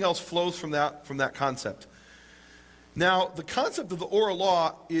 Everything else flows from that concept. Now, the concept of the oral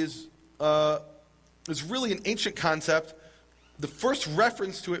law is really an ancient concept. The first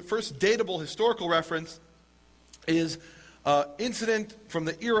reference to it, first datable historical reference, is incident from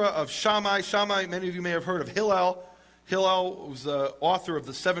the era of Shammai. Shammai, many of you may have heard of Hillel. Hillel was the author of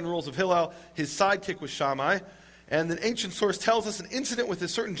the 7 Rules of Hillel. His sidekick was Shammai. And the ancient source tells us an incident with a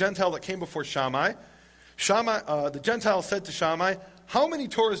certain Gentile that came before Shammai. The Gentile said to Shammai, "How many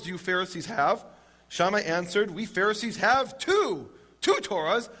Torahs do you Pharisees have?" Shammai answered, "We Pharisees have two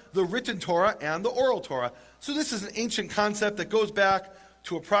Torahs, the written Torah and the oral Torah." So this is an ancient concept that goes back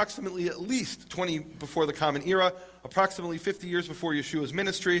to approximately at least 20 before the Common Era, approximately 50 years before Yeshua's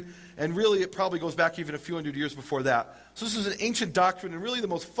ministry, and really it probably goes back even a few hundred years before that. So this is an ancient doctrine, and really the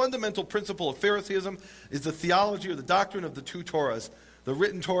most fundamental principle of Phariseeism is the theology or the doctrine of the 2 Torahs, the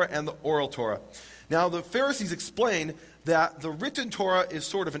written Torah and the oral Torah. Now the Pharisees explain that the written Torah is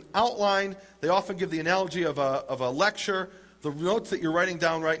sort of an outline. They often give the analogy of a lecture. The notes that you're writing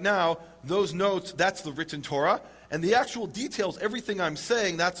down right now, those notes, that's the written Torah. And the actual details, everything I'm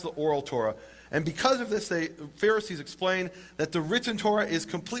saying, that's the oral Torah. And because of this, the Pharisees explain that the written Torah is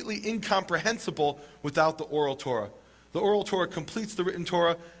completely incomprehensible without the oral Torah. The oral Torah completes the written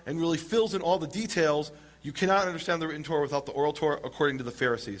Torah and really fills in all the details. You cannot understand the written Torah without the oral Torah, according to the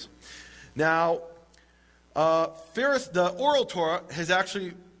Pharisees. Now, the oral Torah has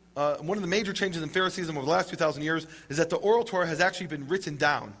actually, one of the major changes in Phariseeism over the last 2,000 years is that the oral Torah has actually been written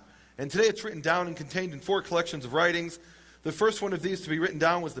down. And today it's written down and contained in 4 collections of writings. The first one of these to be written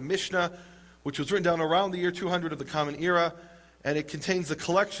down was the Mishnah, which was written down around the year 200 of the Common Era. And it contains a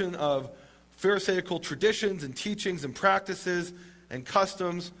collection of Pharisaical traditions and teachings and practices and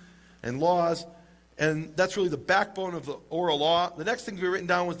customs and laws. And that's really the backbone of the oral law. The next thing to be written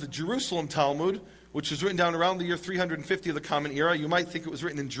down was the Jerusalem Talmud, which was written down around the year 350 of the Common Era. You might think it was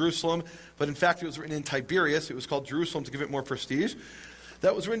written in Jerusalem, but in fact it was written in Tiberias. It was called Jerusalem to give it more prestige.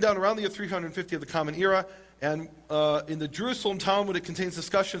 That was written down around the year 350 of the Common Era. And in the Jerusalem Talmud, it contains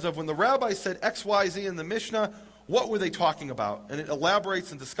discussions of when the rabbis said X, Y, Z in the Mishnah, what were they talking about? And it elaborates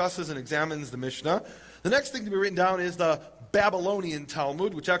and discusses and examines the Mishnah. The next thing to be written down is the Babylonian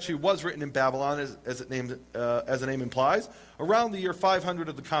Talmud, which actually was written in Babylon, as the name implies, around the year 500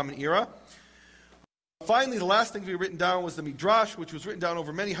 of the Common Era. Finally, the last thing to be written down was the Midrash, which was written down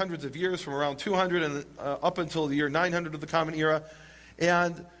over many hundreds of years, from around 200 and up until the year 900 of the Common Era.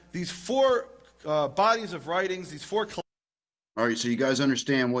 And these 4 bodies of writings, these 4... All right, so you guys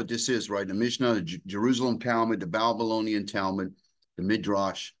understand what this is, right? The Mishnah, the Jerusalem Talmud, the Babylonian Talmud, the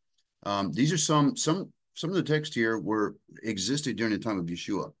Midrash. These are some of the texts here existed during the time of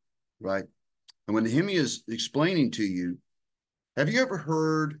Yeshua, right? And when Nehemiah is explaining to you, have you ever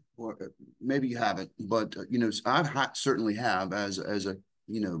heard, or maybe you haven't, but I certainly have, as a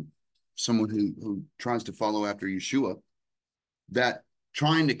someone who tries to follow after Yeshua, that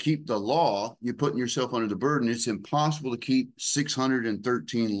trying to keep the law, you're putting yourself under the burden. It's impossible to keep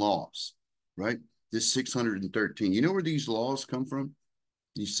 613 laws, right? This 613. You know where these laws come from?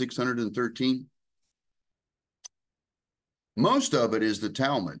 These 613? Most of it is the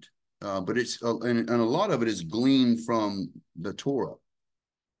Talmud, but it's and a lot of it is gleaned from the Torah,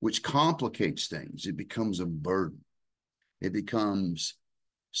 which complicates things. It becomes a burden. It becomes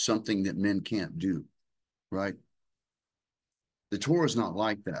something that men can't do, right? The Torah is not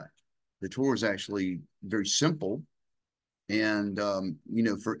like that. The Torah is actually very simple. And,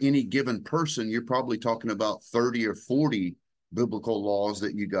 for any given person, you're probably talking about 30 or 40 biblical laws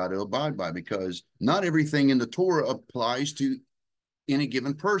that you got to abide by, because not everything in the Torah applies to any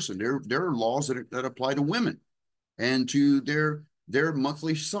given person. There are laws that apply to women and to their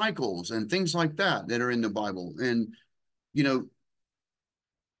monthly cycles and things like that are in the Bible. And,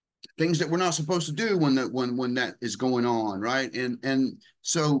 things that we're not supposed to do when that is going on, right? And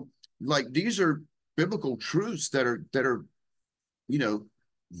so, like, these are biblical truths that are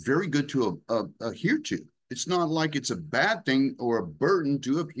very good to adhere to. It's not like it's a bad thing or a burden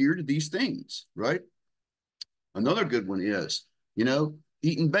to adhere to these things, right? Another good one is,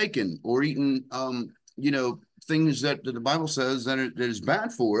 eating bacon or eating, things that the Bible says that is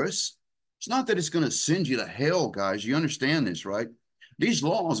bad for us. It's not that it's going to send you to hell, guys. You understand this, right? These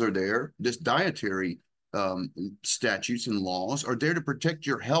laws are there, this dietary statutes and laws are there to protect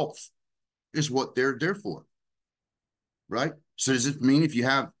your health, is what they're there for, right? So does it mean if you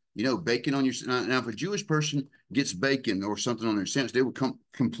have, bacon on your, now if a Jewish person gets bacon or something on their sandwich, they will come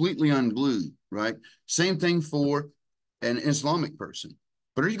completely unglued, right? Same thing for an Islamic person.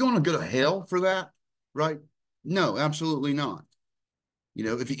 But are you going to go to hell for that, right? No, absolutely not.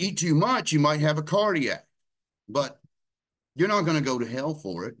 If you eat too much, you might have a cardiac, but you're not going to go to hell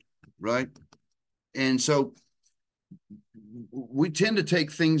for it, right? And so we tend to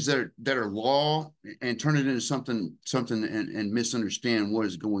take things that are law and turn it into something and misunderstand what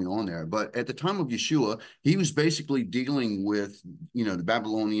is going on there. But at the time of Yeshua, he was basically dealing with, the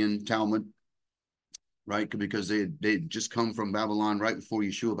Babylonian Talmud, right? Because they had just come from Babylon right before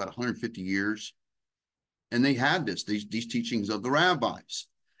Yeshua, about 150 years. And they had these teachings of the rabbis.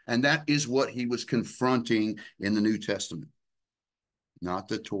 And that is what he was confronting in the New Testament, not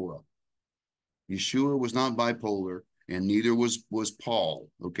the Torah. Yeshua was not bipolar, and neither was Paul,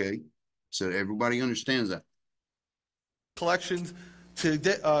 okay? So everybody understands that. Collections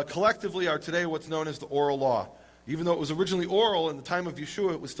collectively are today what's known as the oral law. Even though it was originally oral in the time of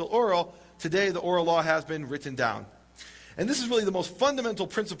Yeshua, it was still oral. Today, the oral law has been written down. And this is really the most fundamental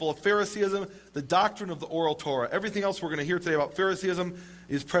principle of Phariseeism, the doctrine of the oral Torah. Everything else we're going to hear today about Phariseeism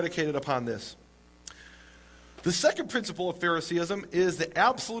is predicated upon this. The second principle of Phariseeism is the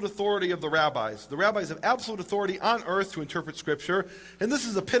absolute authority of the rabbis. The rabbis have absolute authority on earth to interpret Scripture, and this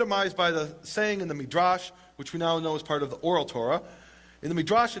is epitomized by the saying in the Midrash, which we now know is part of the oral Torah. In the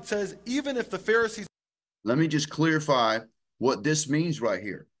Midrash it says, even if the Pharisees... Let me just clarify what this means right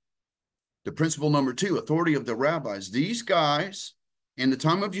here. The principle number 2, authority of the rabbis. These guys, in the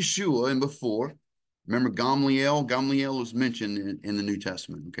time of Yeshua and before, remember Gamliel? Gamliel was mentioned in the New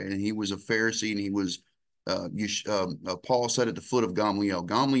Testament, okay? And he was a Pharisee, and he was... Paul said at the foot of Gamliel.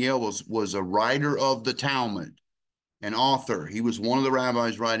 Gamliel was a writer of the Talmud, an author. He was one of the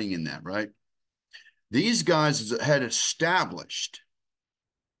rabbis writing in that, right? These guys had established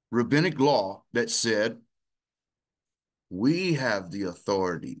rabbinic law that said, we have the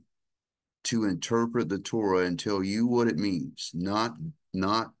authority to interpret the Torah and tell you what it means, not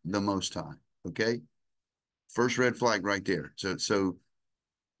the Most High, okay? First red flag right there. So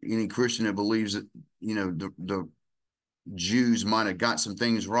any Christian that believes that, the Jews might have got some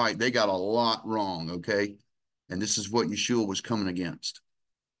things right, they got a lot wrong, okay? And this is what Yeshua was coming against.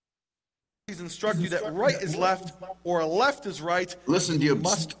 He's instruct you that right is left or left is right. Listen to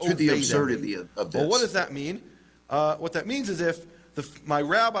the absurdity of this. Well, what does that mean? What that means is if my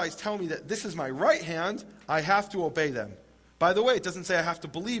rabbis tell me that this is my right hand, I have to obey them. By the way, it doesn't say I have to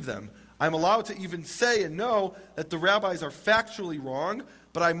believe them. I'm allowed to even say and know that the rabbis are factually wrong,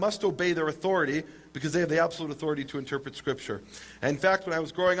 but I must obey their authority because they have the absolute authority to interpret Scripture. And in fact, when I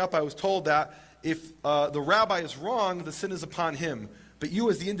was growing up, I was told that if the rabbi is wrong, the sin is upon him. But you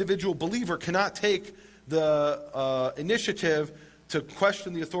as the individual believer cannot take the initiative to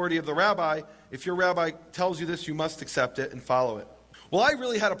question the authority of the rabbi. If your rabbi tells you this, you must accept it and follow it. Well, I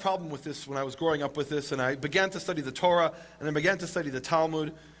really had a problem with this when I was growing up with this, and I began to study the Torah, and I began to study the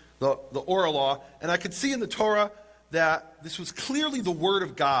Talmud, the oral law, and I could see in the Torah that this was clearly the word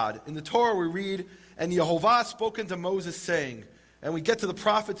of God. In the Torah we read, and Yehovah spoken to Moses saying, and we get to the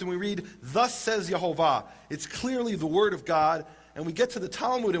prophets and we read, thus says Yehovah. It's clearly the word of God. And we get to the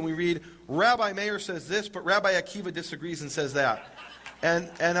Talmud and we read, Rabbi Meir says this, but Rabbi Akiva disagrees and says that. And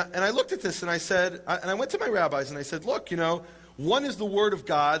I looked at this and I said, and I went to my rabbis and I said, look, one is the word of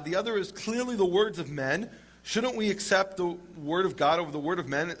God, the other is clearly the words of men. Shouldn't we accept the word of God over the word of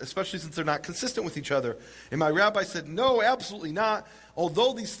men, especially since they're not consistent with each other? And my rabbi said, no, absolutely not.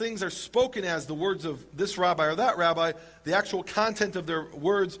 Although these things are spoken as the words of this rabbi or that rabbi, the actual content of their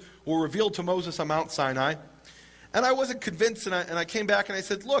words were revealed to Moses on Mount Sinai. And I wasn't convinced, and I came back and I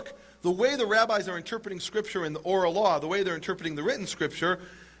said, look, the way the rabbis are interpreting Scripture in the oral law, the way they're interpreting the written Scripture,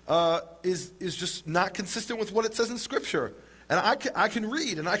 is just not consistent with what it says in Scripture. And I can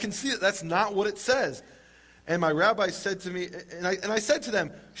read, and I can see that that's not what it says. And my rabbi said to me, and I said to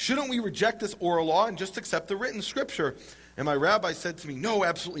them, shouldn't we reject this oral law and just accept the written Scripture? And my rabbi said to me, no,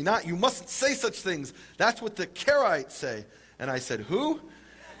 absolutely not. You mustn't say such things. That's what the Karaites say. And I said, who?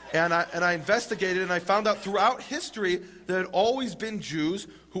 And I investigated, and I found out throughout history there had always been Jews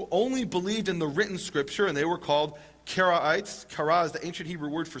who only believed in the written Scripture, and they were called Karaites. Kara is the ancient Hebrew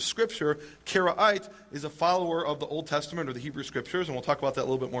word for Scripture. Karaite is a follower of the Old Testament or the Hebrew Scriptures, and we'll talk about that a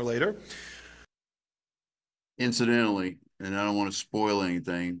little bit more later. Incidentally, and I don't want to spoil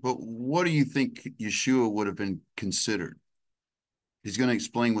anything, but what do you think Yeshua would have been considered? He's going to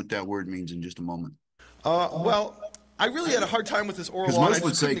explain what that word means in just a moment. Well, I really had a hard time with this oral 'Cause law. most I would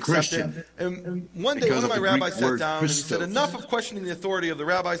just say couldn't accept Christian, it. And one day, because one of of my the Greek rabbis sat word down and he said, Christos. enough of questioning the authority of the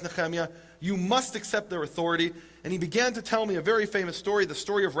rabbis, Nehemiah. You must accept their authority. And he began to tell me a very famous story, the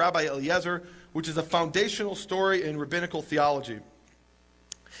story of Rabbi Eliezer, which is a foundational story in rabbinical theology.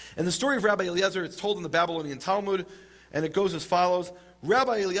 And the story of Rabbi Eliezer, it's told in the Babylonian Talmud, and it goes as follows.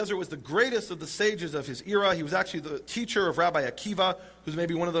 Rabbi Eliezer was the greatest of the sages of his era. He was actually the teacher of Rabbi Akiva, who's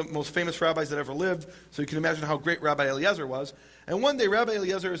maybe one of the most famous rabbis that ever lived. So you can imagine how great Rabbi Eliezer was. And one day Rabbi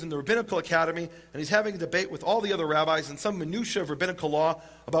Eliezer is in the rabbinical academy, and he's having a debate with all the other rabbis in some minutiae of rabbinical law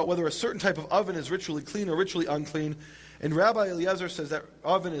about whether a certain type of oven is ritually clean or ritually unclean. And Rabbi Eliezer says that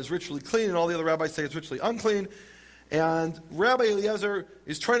oven is ritually clean, and all the other rabbis say it's ritually unclean. And Rabbi Eliezer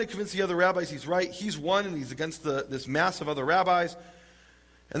is trying to convince the other rabbis he's right. He's one, and he's against this mass of other rabbis.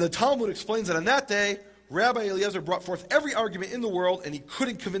 And the Talmud explains that on that day, Rabbi Eliezer brought forth every argument in the world, and he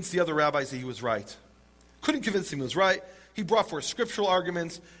couldn't convince the other rabbis that he was right. Couldn't convince them he was right. He brought forth scriptural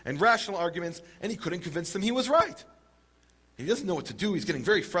arguments and rational arguments, and he couldn't convince them he was right. He doesn't know what to do. He's getting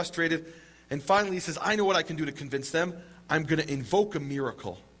very frustrated. And finally he says, I know what I can do to convince them. I'm going to invoke a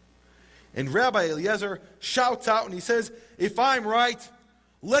miracle. And Rabbi Eliezer shouts out and he says, if I'm right,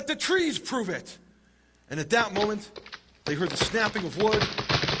 let the trees prove it. And at that moment, they heard the snapping of wood,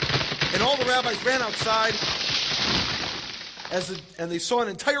 and all the rabbis ran outside, and they saw an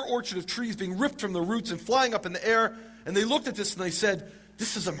entire orchard of trees being ripped from the roots and flying up in the air, and they looked at this and they said,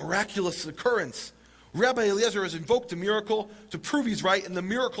 this is a miraculous occurrence. Rabbi Eliezer has invoked a miracle to prove he's right, and the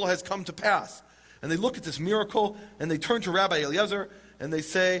miracle has come to pass. And they look at this miracle, and they turn to Rabbi Eliezer, and they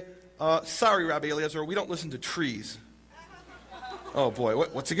say, sorry, Rabbi Eliezer, we don't listen to trees. Oh boy,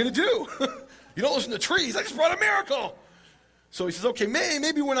 what's he going to do? You don't listen to trees, I just brought a miracle. So he says, okay,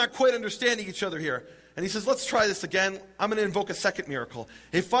 maybe we're not quite understanding each other here. And he says, let's try this again. I'm going to invoke a second miracle.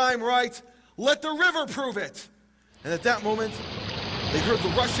 If I'm right, let the river prove it. And at that moment, they heard the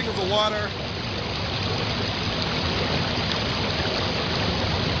rushing of the water.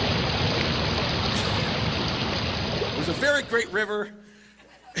 It was a very great river.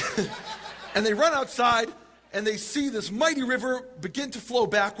 And they run outside, and they see this mighty river begin to flow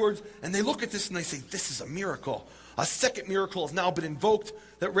backwards, and they look at this and they say, this is a miracle. A second miracle has now been invoked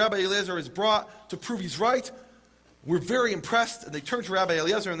that Rabbi Eliezer has brought to prove he's right. We're very impressed, and they turn to Rabbi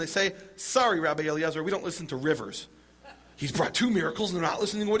Eliezer and they say, sorry, Rabbi Eliezer, we don't listen to rivers. He's brought two miracles, and they're not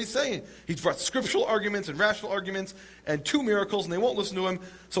listening to what he's saying. He's brought scriptural arguments and rational arguments and two miracles, and they won't listen to him.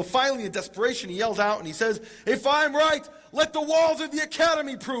 So finally, in desperation, he yells out and he says, if I'm right, let the walls of the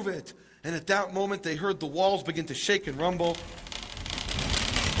academy prove it. And at that moment, they heard the walls begin to shake and rumble.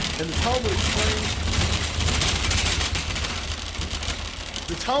 And the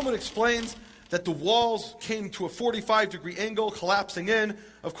Talmud explains that the walls came to a 45-degree angle, collapsing in.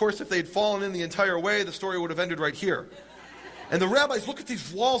 Of course, if they had fallen in the entire way, the story would have ended right here. And the rabbis look at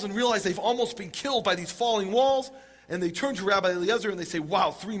these walls and realize they've almost been killed by these falling walls. And they turn to Rabbi Eliezer and they say,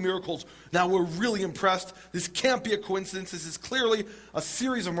 wow, 3 miracles. Now we're really impressed. This can't be a coincidence. This is clearly a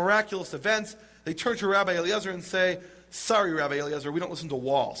series of miraculous events. They turn to Rabbi Eliezer and say, sorry, Rabbi Eliezer, we don't listen to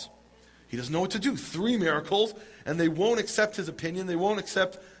walls. He doesn't know what to do. 3 miracles, and they won't accept his opinion. They won't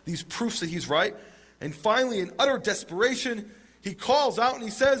accept these proofs that he's right. And finally, in utter desperation, he calls out and he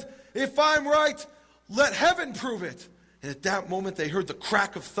says, if I'm right, let heaven prove it. And at that moment, they heard the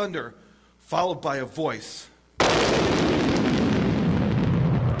crack of thunder, followed by a voice.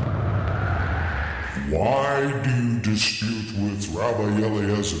 Why do you dispute with Rabbi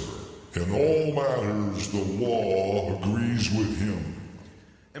Eliezer? In all matters, the law agrees with him.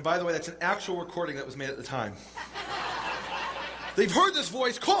 And by the way, that's an actual recording that was made at the time. They've heard this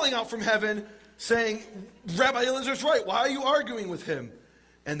voice calling out from heaven, saying, Rabbi Eliezer's right, why are you arguing with him?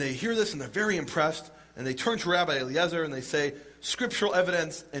 And they hear this and they're very impressed, and they turn to Rabbi Eliezer and they say, scriptural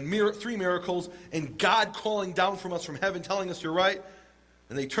evidence and 3 miracles, and God calling down from us from heaven, telling us you're right.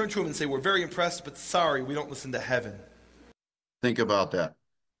 And they turn to him and say, we're very impressed, but sorry, we don't listen to heaven. Think about that.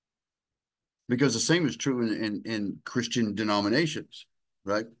 Because the same is true in Christian denominations,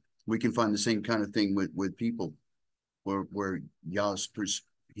 right? We can find the same kind of thing with people where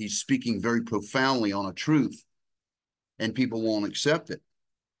he's speaking very profoundly on a truth and people won't accept it.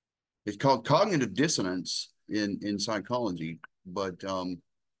 It's called cognitive dissonance in psychology, but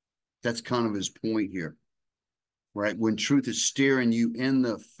that's kind of his point here, right? When truth is staring you in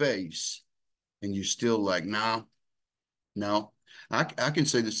the face and you're still like, no. I can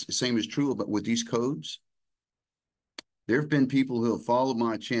say the same is true about with these codes. There have been people who have followed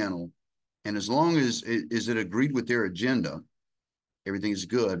my channel, and as long as it agreed with their agenda, everything is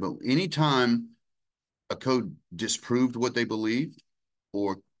good. But anytime a code disproved what they believed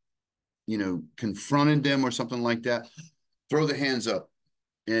or confronted them or something like that, throw the hands up,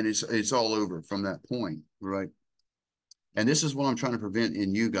 and it's all over from that point, right? And this is what I'm trying to prevent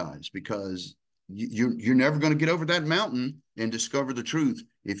in you guys, because you're never going to get over that mountain and discover the truth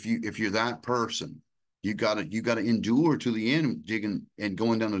if you're that person. You gotta endure to the end, digging and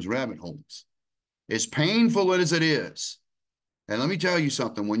going down those rabbit holes. As painful as it is. And let me tell you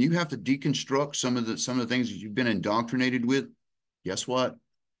something, when you have to deconstruct some of the things that you've been indoctrinated with, guess what?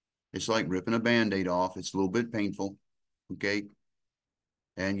 It's like ripping a Band-Aid off. It's a little bit painful, okay?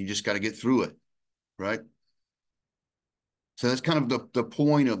 And you just got to get through it, right? So that's kind of the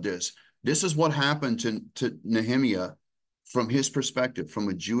point of this. This is what happened to Nehemiah from his perspective, from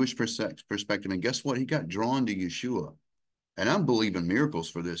a Jewish perspective. And guess what? He got drawn to Yeshua. And I'm believing miracles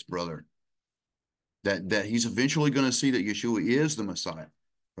for this, brother. That he's eventually going to see that Yeshua is the Messiah,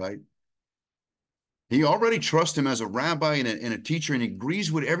 right? He already trusts him as a rabbi and a teacher, and he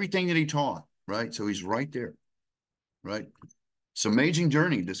agrees with everything that he taught, right? So he's right there, right? It's an amazing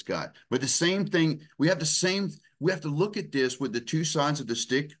journey, this guy. But the same thing, we have to look at this with the two sides of the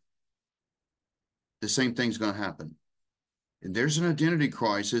stick. The same thing's going to happen. And there's an identity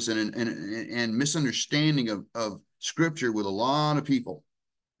crisis and misunderstanding of Scripture with a lot of people.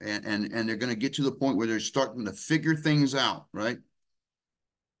 And they're going to get to the point where they're starting to figure things out, right?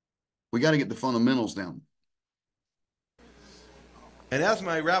 We got to get the fundamentals down. And as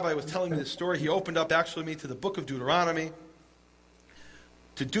my rabbi was telling me this story, he opened up actually me to the book of Deuteronomy,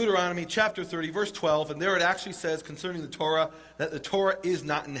 to Deuteronomy chapter 30, verse 12, and there it actually says concerning the Torah that the Torah is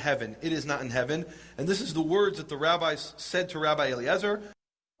not in heaven. It is not in heaven. And this is the words that the rabbis said to Rabbi Eliezer.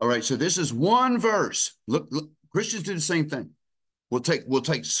 All right, so this is one verse. Look, Christians do the same thing. We'll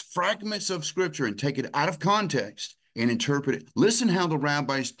take fragments of Scripture and take it out of context and interpret it. Listen how the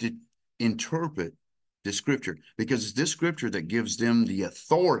rabbis interpret the Scripture, because it's this Scripture that gives them the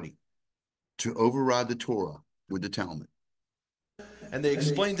authority to override the Torah with the Talmud. And they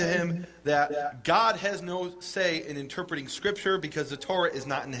explained to him that God has no say in interpreting Scripture because the Torah is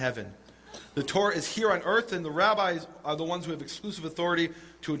not in heaven. The Torah is here on earth, and the rabbis are the ones who have exclusive authority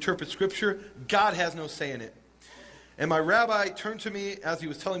to interpret Scripture. God has no say in it. And my rabbi turned to me as he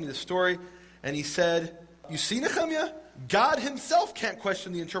was telling me the story, and he said, "You see, Nehemiah, God himself can't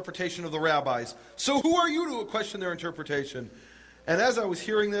question the interpretation of the rabbis. So who are you to question their interpretation?" And as I was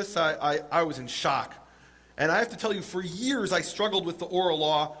hearing this, I was in shock. And I have to tell you, for years I struggled with the oral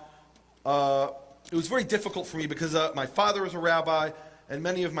law. It was very difficult for me because my father was a rabbi, and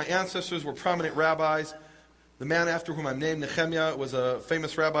many of my ancestors were prominent rabbis. The man after whom I'm named, Nehemiah, was a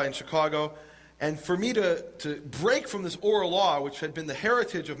famous rabbi in Chicago. And for me to break from this oral law, which had been the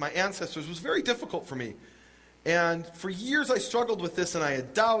heritage of my ancestors, was very difficult for me. And for years I struggled with this, and I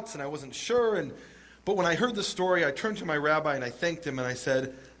had doubts, and I wasn't sure. But when I heard the story, I turned to my rabbi, and I thanked him, and I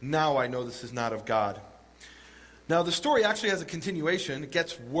said, "Now I know this is not of God." Now the story actually has a continuation. It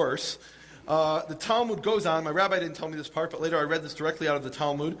gets worse. The Talmud goes on. My rabbi didn't tell me this part, but later I read this directly out of the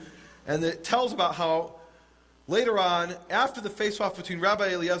Talmud. And it tells about how later on, after the face-off between Rabbi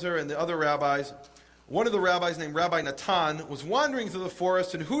Eliezer and the other rabbis, one of the rabbis named Rabbi Natan was wandering through the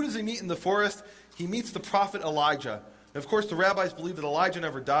forest, and who does he meet in the forest? He meets the prophet Elijah. And of course, the rabbis believe that Elijah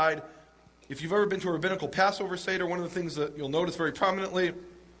never died. If you've ever been to a rabbinical Passover Seder, one of the things that you'll notice very prominently,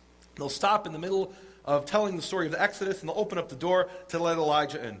 they'll stop in the middle of telling the story of the Exodus, and they'll open up the door to let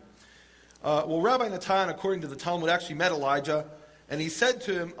Elijah in. Well, Rabbi Natan, according to the Talmud, actually met Elijah, and he said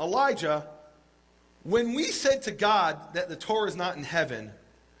to him, "Elijah, when we said to God that the Torah is not in heaven,"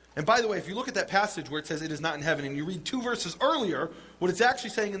 and by the way, if you look at that passage where it says it is not in heaven, and you read 2 verses earlier, what it's actually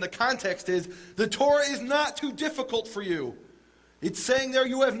saying in the context is, the Torah is not too difficult for you. It's saying there,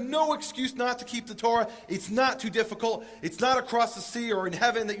 you have no excuse not to keep the Torah. It's not too difficult. It's not across the sea or in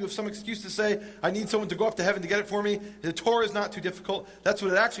heaven that you have some excuse to say, "I need someone to go up to heaven to get it for me." The Torah is not too difficult. That's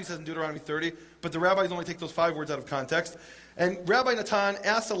what it actually says in Deuteronomy 30, but the rabbis only take those 5 words out of context. And Rabbi Natan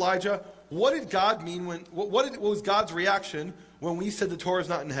asked Elijah, what did God mean what was God's reaction when we said the Torah is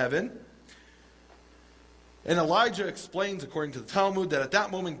not in heaven? And Elijah explains, according to the Talmud, that at that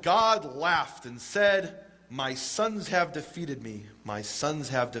moment God laughed and said, "My sons have defeated me. My sons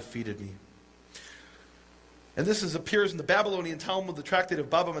have defeated me." And this appears in the Babylonian Talmud, the Tractate of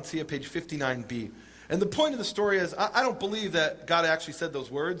Baba Metzia, page 59b. And the point of the story is, I don't believe that God actually said those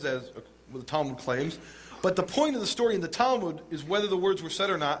words, as the Talmud claims. But the point of the story in the Talmud is, whether the words were said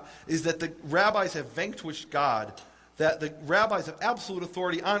or not, is that the rabbis have vanquished God. That the rabbis have absolute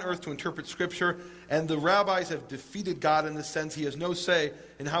authority on earth to interpret Scripture, and the rabbis have defeated God in this sense. He has no say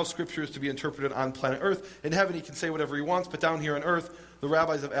in how Scripture is to be interpreted on planet Earth. In heaven he can say whatever he wants, but down here on earth, the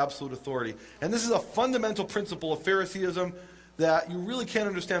rabbis have absolute authority. And this is a fundamental principle of Phariseeism. that you really can't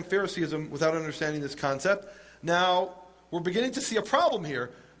understand Phariseeism without understanding this concept. Now, we're beginning to see a problem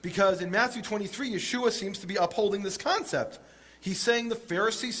here, because in Matthew 23, Yeshua seems to be upholding this concept. He's saying the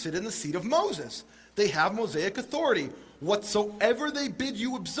Pharisees sit in the seat of Moses. They have Mosaic authority. Whatsoever they bid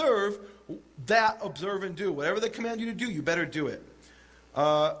you observe, that observe and do. Whatever they command you to do, you better do it.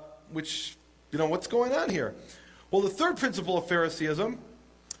 What's going on here? Well, the third principle of Phariseeism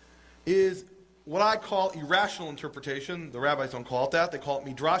is what I call irrational interpretation. The rabbis don't call it that. They call it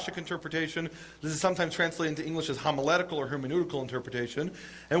midrashic interpretation. This is sometimes translated into English as homiletical or hermeneutical interpretation.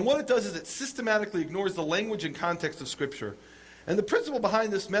 And what it does is it systematically ignores the language and context of Scripture. And the principle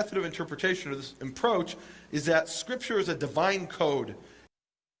behind this method of interpretation, or this approach, is that Scripture is a divine code.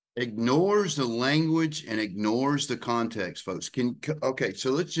 Ignores the language and ignores the context, folks. Okay,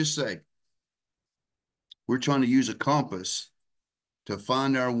 so let's just say we're trying to use a compass to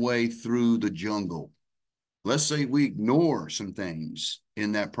find our way through the jungle. Let's say we ignore some things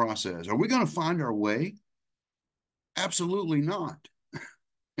in that process. Are we going to find our way? Absolutely not.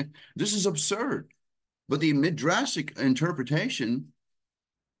 This is absurd. But the midrashic interpretation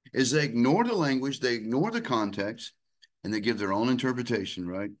is they ignore the language, they ignore the context, and they give their own interpretation,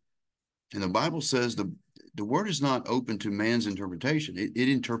 right? And the Bible says the word is not open to man's interpretation. It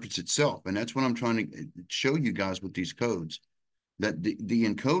interprets itself. And that's what I'm trying to show you guys with these codes, that the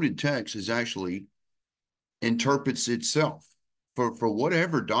encoded text is actually interprets itself for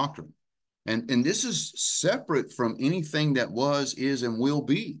whatever doctrine. And this is separate from anything that was, is, and will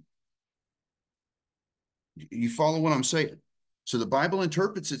be. You follow what I'm saying? So the Bible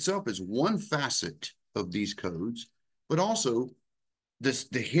interprets itself as one facet of these codes, but also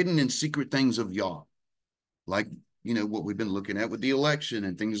the hidden and secret things of Yah, like, what we've been looking at with the election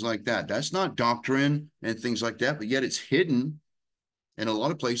and things like that. That's not doctrine and things like that, but yet it's hidden in a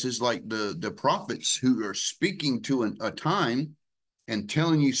lot of places, like the prophets who are speaking to a time and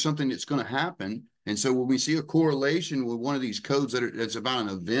telling you something that's going to happen. And so when we see a correlation with one of these codes that's about an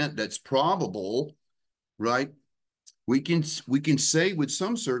event that's probable, right? We can say with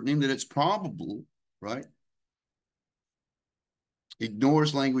some certainty that it's probable, right?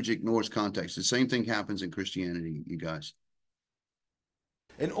 Ignores language, ignores context. The same thing happens in Christianity, you guys.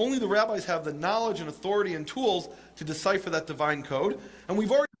 And only the rabbis have the knowledge and authority and tools to decipher that divine code. And we've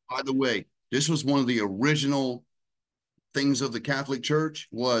already... By the way, this was one of the original things of the Catholic Church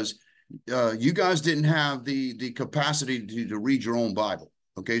was you guys didn't have the capacity to read your own Bible.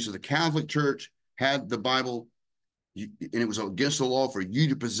 Okay, so the Catholic Church had the Bible, and it was against the law for you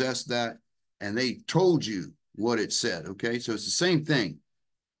to possess that, and they told you what it said. Okay, so it's the same thing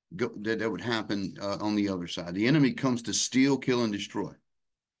that would happen on the other side. The enemy comes to steal, kill, and destroy.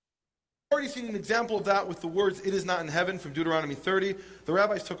 Already seen an example of that with the words, "It is not in heaven," from Deuteronomy 30. The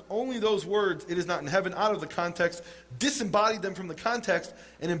rabbis took only those words, "It is not in heaven," out of the context, disembodied them from the context,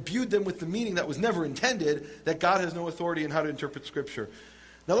 and imbued them with the meaning that was never intended, that God has no authority in how to interpret Scripture.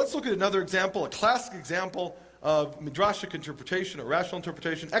 Now let's look at another example, a classic example of midrashic interpretation or rational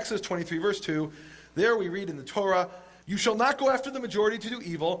interpretation. Exodus 23, verse 2. There we read in the Torah, "You shall not go after the majority to do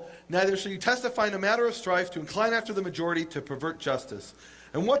evil, neither shall you testify in a matter of strife to incline after the majority to pervert justice."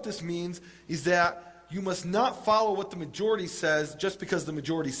 And what this means is that you must not follow what the majority says just because the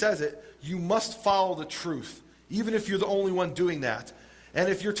majority says it. You must follow the truth, even if you're the only one doing that. And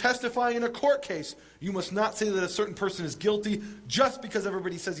if you're testifying in a court case, you must not say that a certain person is guilty just because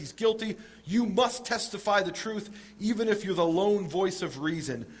everybody says he's guilty. You must testify the truth, even if you're the lone voice of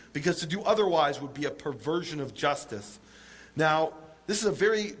reason, because to do otherwise would be a perversion of justice. Now, this is a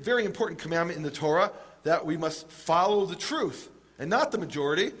very, very important commandment in the Torah, that we must follow the truth, and not the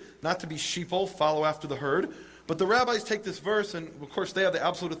majority, not to be sheeple, follow after the herd. But the rabbis take this verse, and of course they have the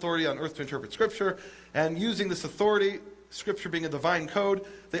absolute authority on earth to interpret Scripture, and using this authority, Scripture being a divine code,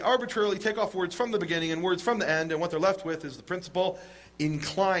 they arbitrarily take off words from the beginning and words from the end, and what they're left with is the principle,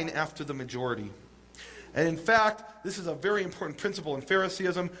 incline after the majority. And in fact, this is a very important principle in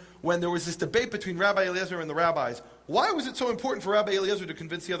Phariseeism. When there was this debate between Rabbi Eliezer and the rabbis, why was it so important for Rabbi Eliezer to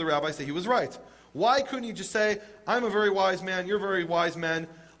convince the other rabbis that he was right? Why couldn't he just say, "I'm a very wise man, you're very wise men,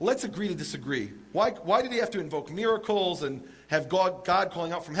 let's agree to disagree"? Why did he have to invoke miracles and have God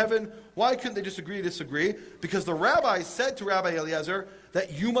calling out from heaven? Why couldn't they just agree to disagree? Because the rabbis said to Rabbi Eliezer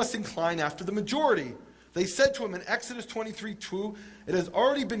that you must incline after the majority. They said to him in Exodus 23:2, "It has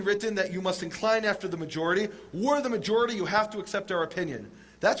already been written that you must incline after the majority. We're the majority, you have to accept our opinion."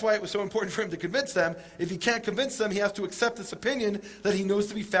 That's why it was so important for him to convince them. If he can't convince them, he has to accept this opinion that he knows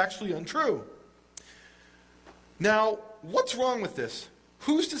to be factually untrue. Now, what's wrong with this?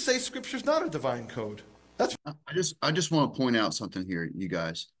 Who's to say Scripture's not a divine code? I just want to point out something here, you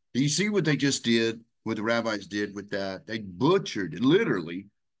guys. Do you see what they just did? what the rabbis did with that. They literally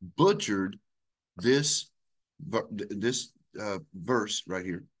butchered this verse right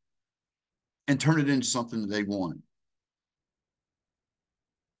here and turned it into something that they wanted.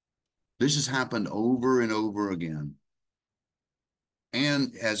 This has happened over and over again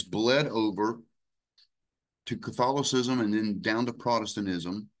and has bled over to Catholicism and then down to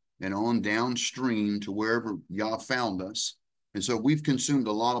Protestantism and on downstream to wherever Yah found us. And so we've consumed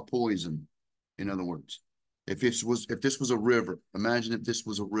a lot of poison, in other words. If this was a river, imagine if this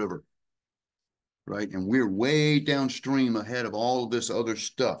was a river, right? And we're way downstream ahead of all of this other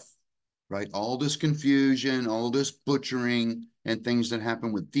stuff, right? All this confusion, all this butchering and things that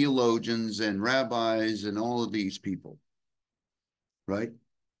happen with theologians and rabbis and all of these people, right?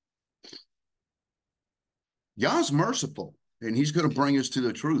 Yah's merciful, and he's going to bring us to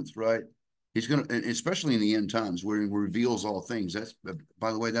the truth, right? He's going to, especially in the end times where he reveals all things. That's,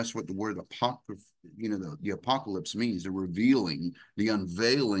 by the way, that's what the word the apocalypse means, the revealing, the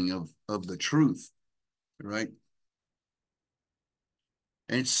unveiling of the truth, right?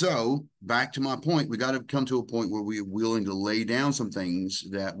 And so, back to my point, we got to come to a point where we're willing to lay down some things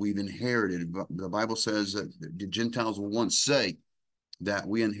that we've inherited. The Bible says that the Gentiles will once say that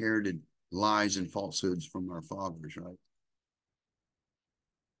we inherited lies and falsehoods from our fathers, right?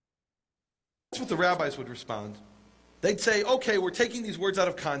 That's what the rabbis would respond. They'd say, okay, we're taking these words out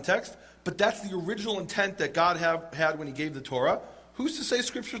of context, but that's the original intent that God had when he gave the Torah. Who's to say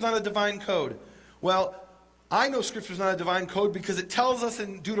Scripture's not a divine code? Well, I know Scripture's not a divine code because it tells us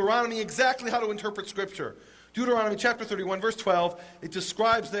in Deuteronomy exactly how to interpret Scripture. Deuteronomy chapter 31, verse 12, it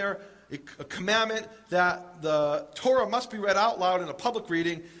describes there a commandment that the Torah must be read out loud in a public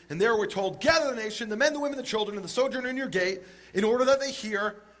reading, and there we're told, gather the nation, the men, the women, the children, and the sojourner in your gate, in order that they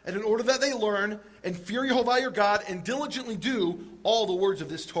hear, and in order that they learn, and fear Jehovah your God, and diligently do all the words of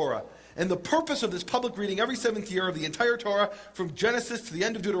this Torah. And the purpose of this public reading every seventh year of the entire Torah, from Genesis to the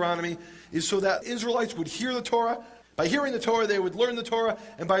end of Deuteronomy, is so that Israelites would hear the Torah. By hearing the Torah, they would learn the Torah,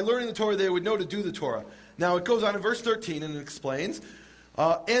 and by learning the Torah, they would know to do the Torah. Now, it goes on in verse 13, and it explains,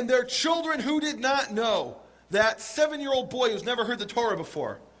 and their children who did not know, that 7-year-old boy who's never heard the Torah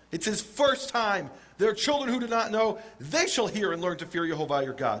before, it's his first time, their children who do not know, they shall hear and learn to fear Jehovah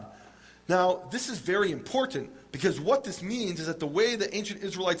your God. Now, this is very important, because what this means is that the way the ancient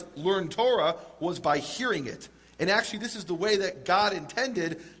Israelites learned Torah was by hearing it. And actually, this is the way that God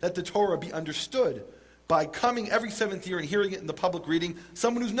intended that the Torah be understood. By coming every 7th year and hearing it in the public reading,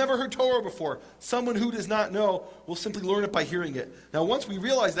 someone who's never heard Torah before, someone who does not know, will simply learn it by hearing it. Now, once we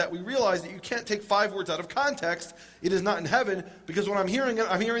realize that you can't take 5 words out of context. It is not in heaven, because when I'm hearing it,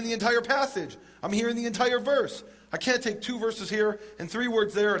 I'm hearing the entire passage. I'm hearing the entire verse. I can't take 2 verses here and 3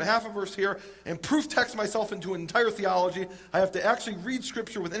 words there and a half a verse here and proof text myself into an entire theology. I have to actually read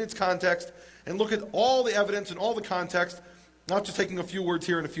Scripture within its context and look at all the evidence and all the context, not just taking a few words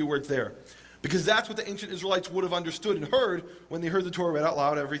here and a few words there. Because that's what the ancient Israelites would have understood and heard when they heard the Torah read out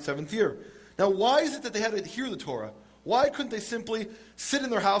loud every 7th year. Now, why is it that they had to hear the Torah? Why couldn't they simply sit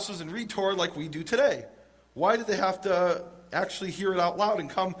in their houses and read Torah like we do today? Why did they have to actually hear it out loud and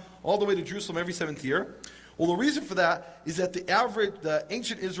come all the way to Jerusalem every 7th year? Well, the reason for that is that the average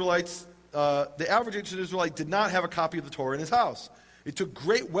ancient Israelite did not have a copy of the Torah in his house. It took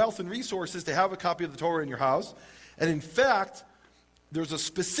great wealth and resources to have a copy of the Torah in your house. And in fact, there's a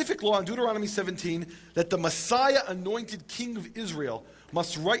specific law in Deuteronomy 17 that the Messiah anointed king of Israel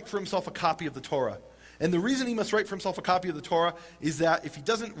must write for himself a copy of the Torah. And the reason he must write for himself a copy of the Torah is that if he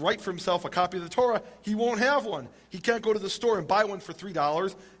doesn't write for himself a copy of the Torah, he won't have one. He can't go to the store and buy one for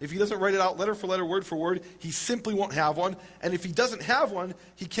 $3. If he doesn't write it out letter for letter, word for word, he simply won't have one. And if he doesn't have one,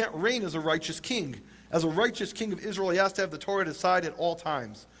 he can't reign as a righteous king. As a righteous king of Israel, he has to have the Torah at his side at all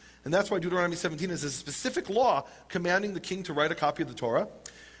times. And that's why Deuteronomy 17 is a specific law commanding the king to write a copy of the Torah.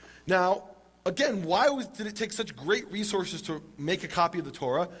 Now, again, why did it take such great resources to make a copy of the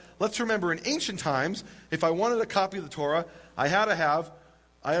Torah? Let's remember, in ancient times, if I wanted a copy of the Torah, I had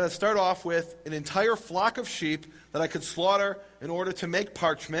to start off with an entire flock of sheep that I could slaughter in order to make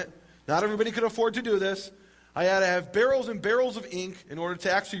parchment. Not everybody could afford to do this. I had to have barrels and barrels of ink in order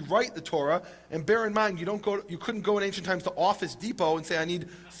to actually write the Torah. And bear in mind, you couldn't go in ancient times to Office Depot and say, I need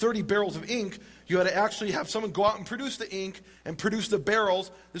 30 barrels of ink. You had to actually have someone go out and produce the ink and produce the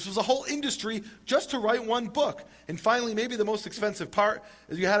barrels. This was a whole industry just to write one book. And finally, maybe the most expensive part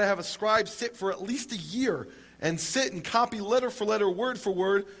is you had to have a scribe sit for at least a year and sit and copy letter for letter, word for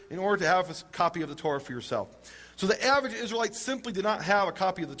word, in order to have a copy of the Torah for yourself. So the average Israelite simply did not have a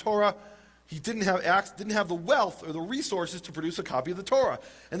copy of the Torah. he didn't have the wealth or the resources to produce a copy of the Torah.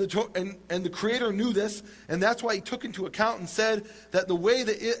 And the Creator knew this, and that's why he took into account and said that the way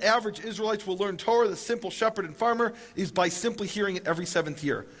the average Israelites will learn Torah, the simple shepherd and farmer, is by simply hearing it every 7th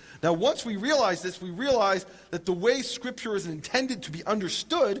year. Now, once we realize this, we realize that the way Scripture is intended to be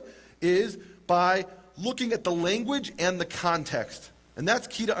understood is by looking at the language and the context. And that's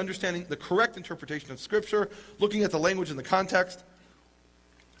key to understanding the correct interpretation of Scripture, looking at the language and the context.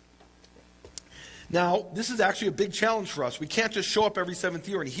 Now, this is actually a big challenge for us. We can't just show up every 7th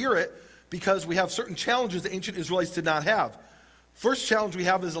year and hear it because we have certain challenges the ancient Israelites did not have. First challenge we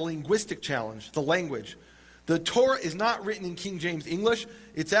have is a linguistic challenge, the language. The Torah is not written in King James English.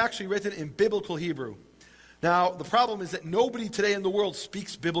 It's actually written in Biblical Hebrew. Now, the problem is that nobody today in the world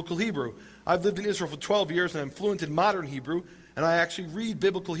speaks Biblical Hebrew. I've lived in Israel for 12 years and I'm fluent in modern Hebrew, and I actually read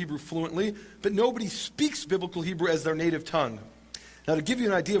Biblical Hebrew fluently, but nobody speaks Biblical Hebrew as their native tongue. Now, to give you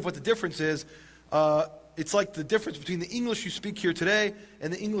an idea of what the difference is, it's like the difference between the English you speak here today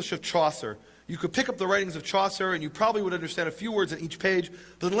and the English of Chaucer. You could pick up the writings of Chaucer and you probably would understand a few words on each page,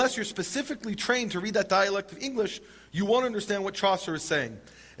 but unless you're specifically trained to read that dialect of English, you won't understand what Chaucer is saying.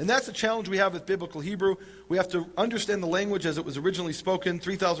 And that's the challenge we have with Biblical Hebrew. We have to understand the language as it was originally spoken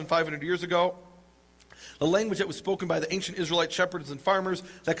 3,500 years ago. The language that was spoken by the ancient Israelite shepherds and farmers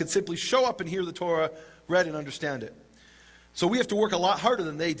that could simply show up and hear the Torah read and understand it. So we have to work a lot harder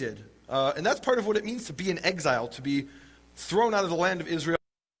than they did. And that's part of what it means to be in exile, to be thrown out of the land of Israel.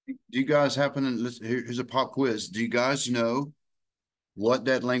 Do you guys happen to listen? Here's a pop quiz. Do you guys know what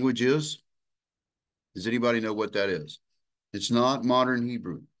that language is? Does anybody know what that is? It's not modern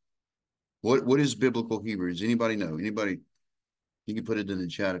Hebrew. What is Biblical Hebrew? Does anybody know? Anybody? You can put it in the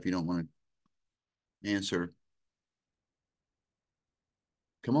chat if you don't want to answer.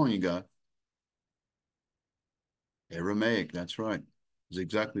 Come on, you guys. Aramaic, that's right. Is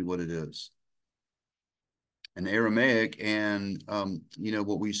exactly what it is. And Aramaic, and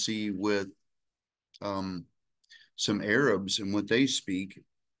what we see with some Arabs and what they speak,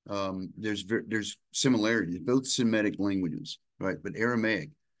 there's similarities, both Semitic languages, right? But Aramaic,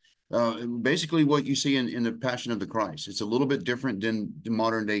 basically what you see in the Passion of the Christ, it's a little bit different than the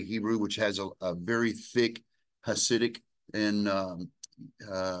modern day Hebrew, which has a very thick Hasidic and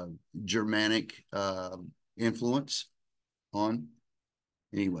Germanic influence on.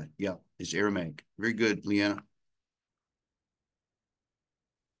 Anyway, yeah, it's Aramaic. Very good, Leanna.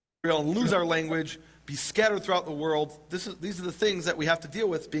 And lose our language, be scattered throughout the world. These are the things that we have to deal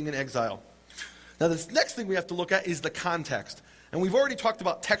with being in exile. Now, this next thing we have to look at is the context. And we've already talked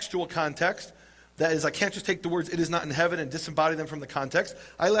about textual context. That is, I can't just take the words, "it is not in heaven," and disembody them from the context.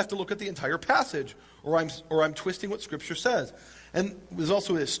 I have to look at the entire passage, or I'm twisting what Scripture says. And there's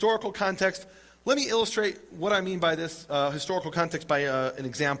also a historical context. Let me illustrate what I mean by this historical context by an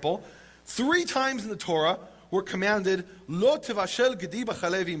example. 3 times in the Torah we're commanded, "Lo tevashel gedi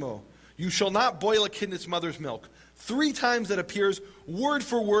b'chalev imo." You shall not boil a kid in its mother's milk. 3 times that appears, word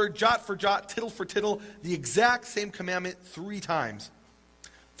for word, jot for jot, tittle for tittle, the exact same commandment 3 times.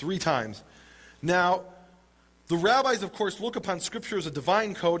 3 times. Now, the rabbis, of course, look upon Scripture as a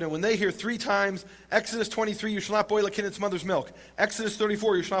divine code, and when they hear 3 times, Exodus 23, you shall not boil a kid in its mother's milk. Exodus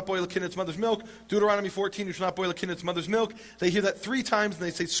 34, you shall not boil a kid in its mother's milk. Deuteronomy 14, you shall not boil a kid in its mother's milk. They hear that 3 times, and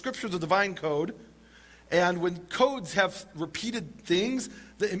they say Scripture is a divine code. And when codes have repeated things,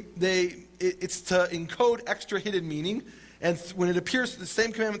 it's to encode extra hidden meaning. And when it appears the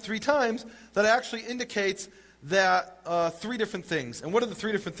same commandment 3 times, that actually indicates that 3 different things. And what are the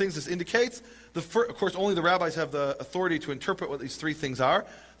 3 different things this indicates? Of course, only the rabbis have the authority to interpret what these 3 things are.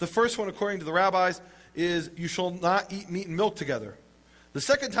 The first one, according to the rabbis, is you shall not eat meat and milk together. The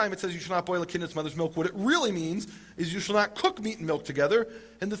second time it says you shall not boil a kid in its mother's milk, what it really means is you shall not cook meat and milk together.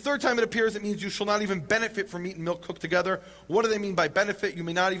 And the third time it appears, it means you shall not even benefit from meat and milk cooked together. What do they mean by benefit? You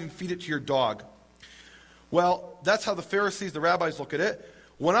may not even feed it to your dog. Well, that's how the Pharisees, the rabbis, look at it.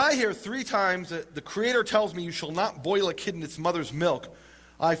 When I hear 3 times that the Creator tells me you shall not boil a kid in its mother's milk,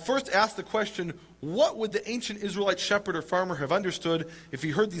 I first ask the question, what would the ancient Israelite shepherd or farmer have understood if he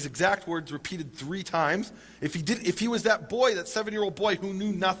heard these exact words repeated 3 times? If he was that boy, that 7-year-old boy who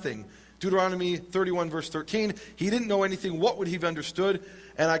knew nothing. Deuteronomy 31 verse 13, he didn't know anything. What would he have understood?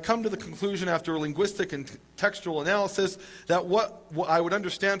 And I come to the conclusion after a linguistic and textual analysis that what I would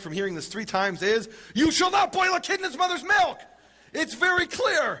understand from hearing this 3 times is, you shall not boil a kid in its mother's milk. It's very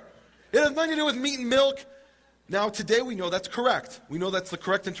clear. It has nothing to do with meat and milk. Now, today we know that's correct. We know that's the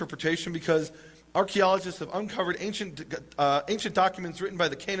correct interpretation because archaeologists have uncovered ancient documents written by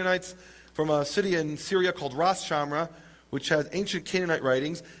the Canaanites from a city in Syria called Ras Shamra, which has ancient Canaanite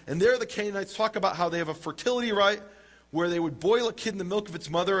writings. And there the Canaanites talk about how they have a fertility rite where they would boil a kid in the milk of its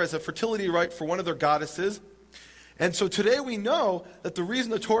mother as a fertility rite for one of their goddesses. And so today we know that the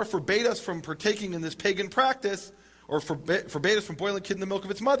reason the Torah forbade us from partaking in this pagan practice, or forbade us from boiling a kid in the milk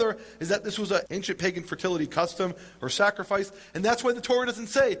of its mother, is that this was an ancient pagan fertility custom or sacrifice. And that's why the Torah doesn't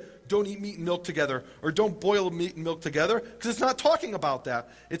say, don't eat meat and milk together, or don't boil meat and milk together, because it's not talking about that.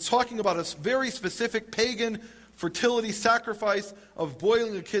 It's talking about a very specific pagan fertility sacrifice of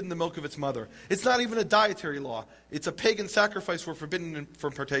boiling a kid in the milk of its mother. It's not even a dietary law. It's a pagan sacrifice we're forbidden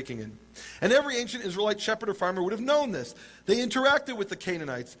from partaking in. And every ancient Israelite shepherd or farmer would have known this. They interacted with the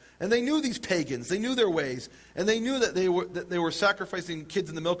Canaanites, and they knew these pagans. They knew their ways, and they knew that they were sacrificing kids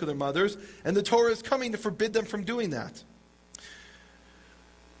in the milk of their mothers, and the Torah is coming to forbid them from doing that.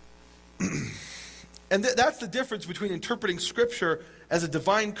 And that's the difference between interpreting Scripture as a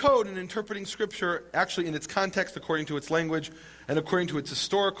divine code and interpreting Scripture actually in its context, according to its language, and according to its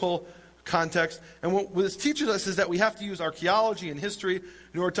historical context. And what this teaches us is that we have to use archaeology and history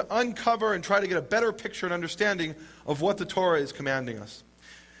in order to uncover and try to get a better picture and understanding of what the Torah is commanding us.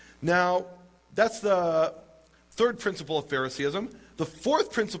 Now, that's the third principle of Phariseeism. The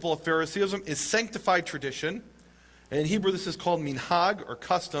fourth principle of Phariseeism is sanctified tradition. And in Hebrew, this is called minhag, or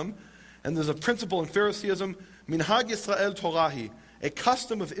custom. And there's a principle in Phariseeism, minhag Yisrael Torahi, a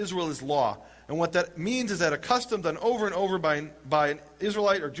custom of Israel is law. And what that means is that a custom done over and over by an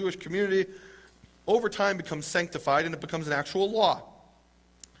Israelite or Jewish community over time becomes sanctified and it becomes an actual law.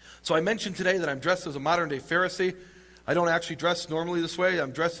 So I mentioned today that I'm dressed as a modern-day Pharisee. I don't actually dress normally this way.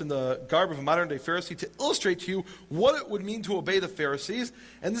 I'm dressed in the garb of a modern-day Pharisee to illustrate to you what it would mean to obey the Pharisees.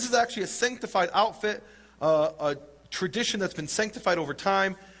 And this is actually a sanctified outfit, a tradition that's been sanctified over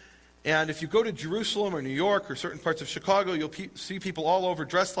time. And if you go to Jerusalem or New York or certain parts of Chicago, you'll see people all over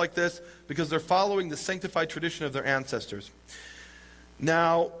dressed like this because they're following the sanctified tradition of their ancestors.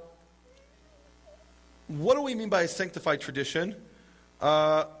 Now, what do we mean by a sanctified tradition?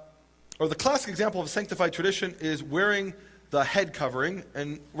 Or the classic example of a sanctified tradition is wearing the head covering.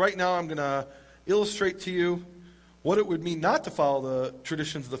 And right now I'm going to illustrate to you what it would mean not to follow the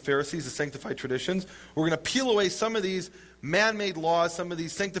traditions of the Pharisees, the sanctified traditions. We're going to peel away some of these man-made laws, some of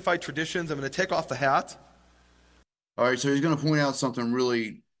these sanctified traditions. I'm going to take off the hat. All right, so he's going to point out something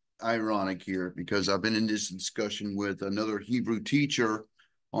really ironic here, because I've been in this discussion with another Hebrew teacher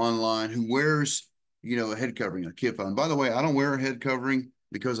online who wears, a head covering, a kippah. And by the way, I don't wear a head covering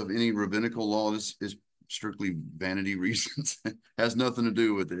because of any rabbinical law. This is strictly vanity reasons. Has nothing to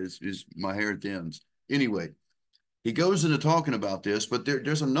do with it. It's my hair thins. Anyway, he goes into talking about this, but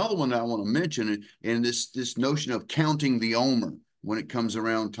there's another one that I want to mention, and this notion of counting the Omer when it comes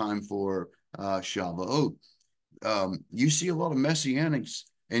around time for Shavuot. You see a lot of Messianics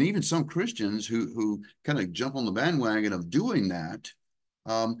and even some Christians who kind of jump on the bandwagon of doing that,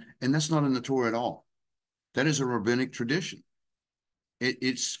 and that's not in the Torah at all. That is a rabbinic tradition.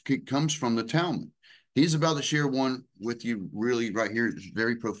 It comes from the Talmud. He's about to share one with you really right here. It's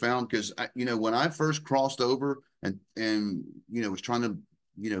very profound because, when I first crossed over and was trying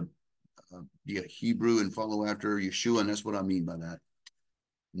to, be a Hebrew and follow after Yeshua, and that's what I mean by that.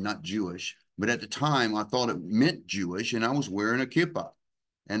 Not Jewish. But at the time, I thought it meant Jewish, and I was wearing a kippah.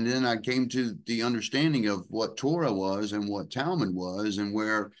 And then I came to the understanding of what Torah was and what Talmud was and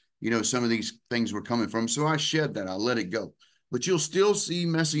where, some of these things were coming from. So I shed that. I let it go. But you'll still see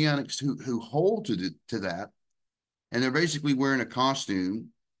Messianics who hold to that, and they're basically wearing a costume.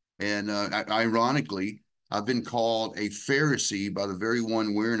 And ironically, I've been called a Pharisee by the very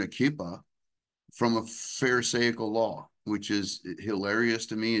one wearing a kippah from a Pharisaical law, which is hilarious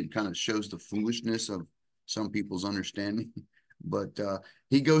to me. It kind of shows the foolishness of some people's understanding. But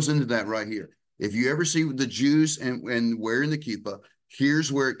he goes into that right here. If you ever see the Jews and wearing the kippah,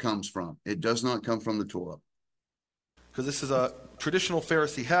 here's where it comes from. It does not come from the Torah. Because this is a traditional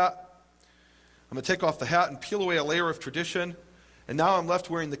Pharisee hat. I'm going to take off the hat and peel away a layer of tradition. And now I'm left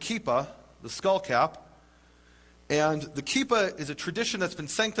wearing the kippah, the skull cap. And the kippah is a tradition that's been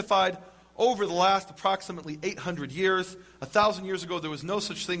sanctified over the last approximately 800 years. 1,000 years ago, there was no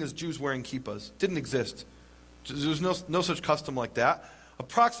such thing as Jews wearing kippahs. Didn't exist. There was no such custom like that.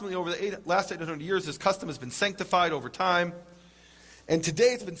 Approximately over the last 800 years, this custom has been sanctified over time. And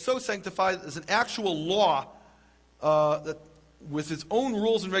today it's been so sanctified that there's an actual law that with its own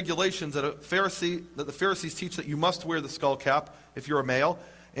rules and regulations that the Pharisees teach that you must wear the skull cap if you're a male.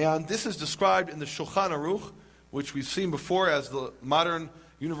 And this is described in the Shulchan Aruch, which we've seen before as the modern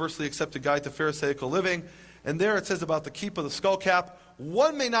universally accepted guide to Pharisaical living. And there it says about the kippah, the skull cap,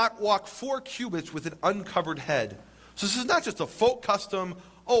 one may not walk 4 cubits with an uncovered head. So this is not just a folk custom,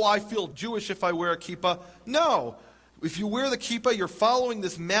 I feel Jewish if I wear a kippah. No. If you wear the kippah, you're following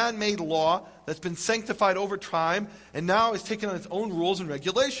this man-made law that's been sanctified over time and now is taken on its own rules and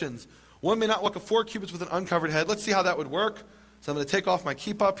regulations. One may not walk 4 cubits with an uncovered head. Let's see how that would work. So I'm going to take off my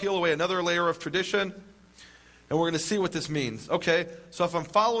kippah, peel away another layer of tradition, and we're going to see what this means. Okay, so if I'm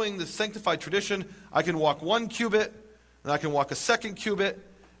following this sanctified tradition, I can walk 1 cubit, and I can walk a 2nd cubit,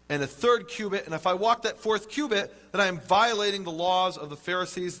 and a 3rd cubit, and if I walk that 4th cubit, then I am violating the laws of the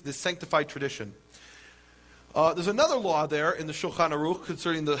Pharisees, this sanctified tradition. There's another law there in the Shulchan Aruch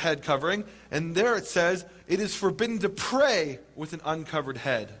concerning the head covering, and there it says, it is forbidden to pray with an uncovered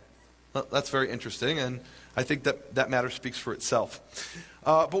head. Well, that's very interesting, and I think that matter speaks for itself.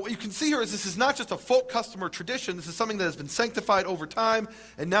 But what you can see here is this is not just a folk custom or tradition. This is something that has been sanctified over time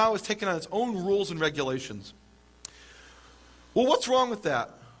and now is taken on its own rules and regulations. Well, what's wrong with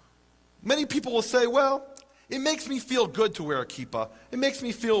that? Many people will say, well, it makes me feel good to wear a kippah. It makes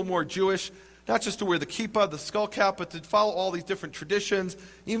me feel more Jewish, not just to wear the kippah, the skull cap, but to follow all these different traditions.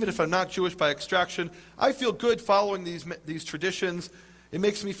 Even if I'm not Jewish by extraction, I feel good following these traditions. It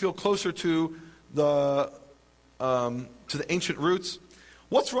makes me feel closer to the ancient roots.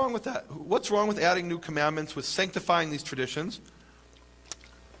 What's wrong with that? What's wrong with adding new commandments, with sanctifying these traditions?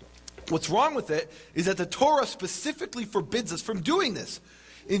 What's wrong with it is that the Torah specifically forbids us from doing this.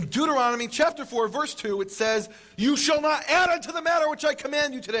 In Deuteronomy chapter 4, verse 2, it says, "You shall not add unto the matter which I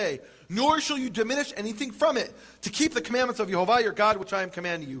command you today, nor shall you diminish anything from it, to keep the commandments of Jehovah your God, which I am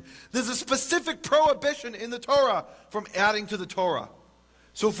commanding you." There's a specific prohibition in the Torah from adding to the Torah.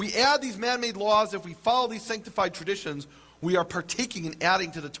 So if we add these man-made laws, if we follow these sanctified traditions, we are partaking in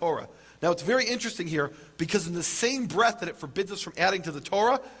adding to the Torah. Now it's very interesting here, because in the same breath that it forbids us from adding to the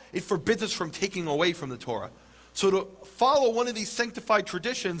Torah, it forbids us from taking away from the Torah. So to follow one of these sanctified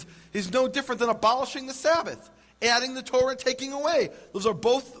traditions is no different than abolishing the Sabbath, adding the Torah and taking away. Those are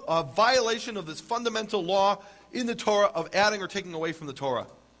both a violation of this fundamental law in the Torah of adding or taking away from the Torah.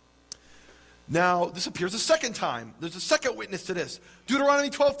 Now, this appears a second time. There's a second witness to this. Deuteronomy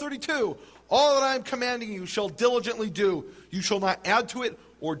 12:32. "All that I am commanding you shall diligently do. You shall not add to it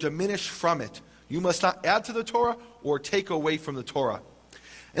or diminish from it." You must not add to the Torah or take away from the Torah.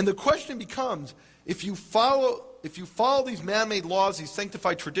 And the question becomes, if you follow these man-made laws, these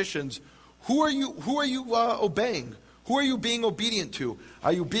sanctified traditions, who are you obeying? Who are you being obedient to?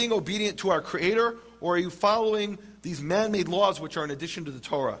 Are you being obedient to our Creator, or are you following these man-made laws which are in addition to the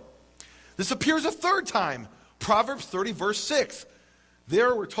Torah? This appears a third time. Proverbs 30, verse 6.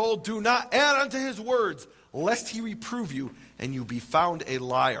 There we're told, "Do not add unto his words, lest he reprove you, and you be found a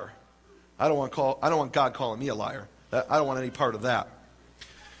liar." I don't want God calling me a liar. I don't want any part of that.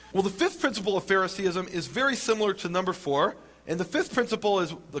 Well, the fifth principle of Phariseeism is very similar to number 4, and the fifth principle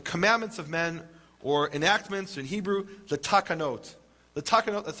is the commandments of men, or enactments in Hebrew, the takanot. The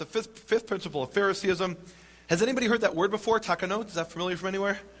takanot, that's the fifth principle of Phariseeism. Has anybody heard that word before, takanot? Is that familiar from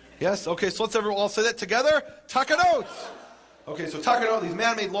anywhere? Yes? Okay, so let's all say that together. Takanot! Okay, so takanot, these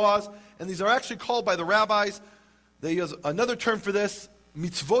man-made laws, and these are actually called by the rabbis, they use another term for this,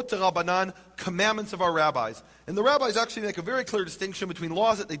 mitzvot rabbanan, commandments of our rabbis. And the rabbis actually make a very clear distinction between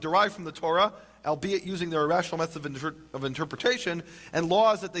laws that they derive from the Torah, albeit using their rational methods of interpretation, and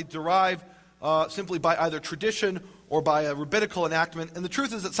laws that they derive simply by either tradition or by a rabbinical enactment. And the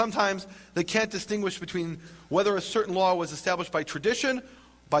truth is that sometimes they can't distinguish between whether a certain law was established by tradition,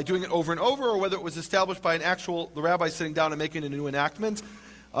 by doing it over and over, or whether it was established by the rabbi sitting down and making a new enactment.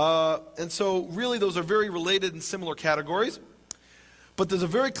 And so really those are very related and similar categories. But there's a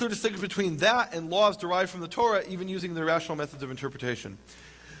very clear distinction between that and laws derived from the Torah, even using the rational methods of interpretation.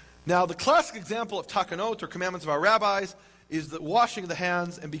 Now, the classic example of takanot, or commandments of our rabbis, is the washing of the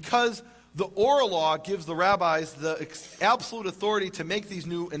hands. And because the oral law gives the rabbis the absolute authority to make these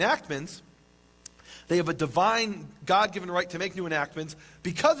new enactments, they have a divine, God-given right to make new enactments.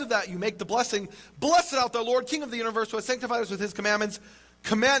 Because of that, you make the blessing, "Blessed art thou, Lord, King of the universe, who has sanctified us with his commandments,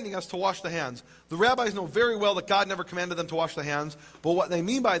 commanding us to wash the hands." The rabbis know very well that God never commanded them to wash the hands, but what they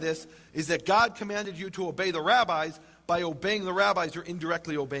mean by this is that God commanded you to obey the rabbis. By obeying the rabbis, you're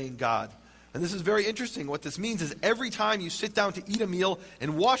indirectly obeying God. And this is very interesting. What this means is every time you sit down to eat a meal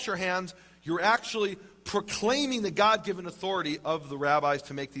and wash your hands, you're actually proclaiming the God-given authority of the rabbis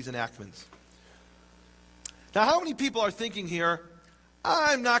to make these enactments. Now, how many people are thinking here,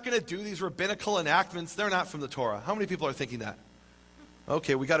 "I'm not going to do these rabbinical enactments, they're not from the Torah"? How many people are thinking that?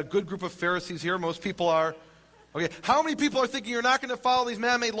 Okay, we got a good group of Pharisees here. Most people are. Okay, how many people are thinking you're not going to follow these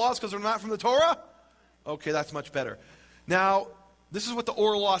man-made laws because they're not from the Torah? Okay, that's much better. Now, this is what the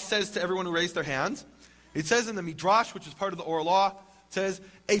oral law says to everyone who raised their hands. It says in the Midrash, which is part of the oral law, it says,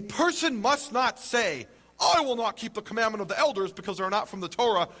 "A person must not say, 'I will not keep the commandment of the elders because they're not from the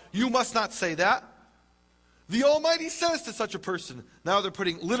Torah.' You must not say that. The Almighty says to such a person, now they're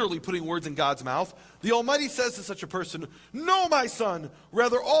literally putting words in God's mouth. The Almighty says to such a person, no, my son,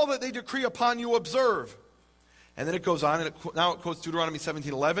 rather all that they decree upon you observe. And then it goes on, and now it quotes Deuteronomy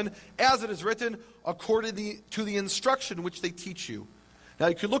 17:11, as it is written, according to the instruction which they teach you. Now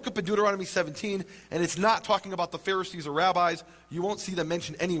you could look up in Deuteronomy 17, and it's not talking about the Pharisees or rabbis. You won't see them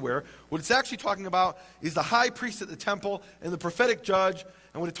mentioned anywhere. What it's actually talking about is the high priest at the temple and the prophetic judge.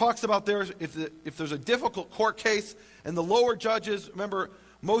 And what it talks about there is if there's a difficult court case, and the lower judges, remember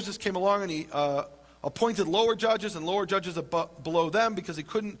Moses came along and he appointed lower judges and lower judges below them because he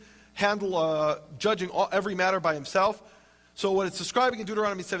couldn't handle judging every matter by himself. So what it's describing in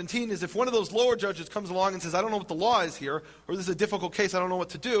Deuteronomy 17 is if one of those lower judges comes along and says, I don't know what the law is here, or this is a difficult case, I don't know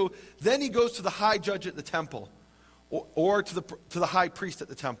what to do, then he goes to the high judge at the temple, or to the high priest at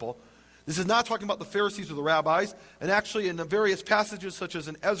the temple. This is not talking about the Pharisees or the rabbis, and actually in the various passages, such as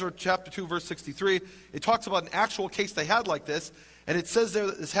in Ezra chapter 2, verse 63, it talks about an actual case they had like this, and it says there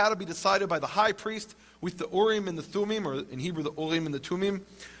that this had to be decided by the high priest with the Urim and the Thummim, or in Hebrew the Urim and the Thummim,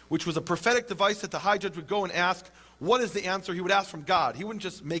 which was a prophetic device that the high judge would go and ask, what is the answer? He would ask from God. He wouldn't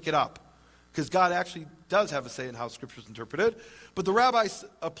just make it up, because God actually does have a say in how Scripture is interpreted. But the rabbis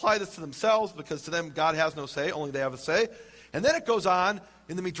apply this to themselves, because to them God has no say, only they have a say. And then it goes on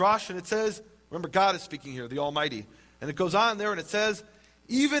in the Midrash, and it says, remember God is speaking here, the Almighty. And it goes on there, and it says,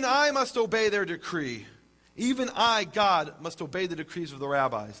 even I must obey their decree. Even I, God, must obey the decrees of the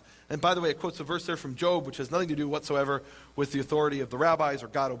rabbis. And by the way, it quotes a verse there from Job, which has nothing to do whatsoever with the authority of the rabbis or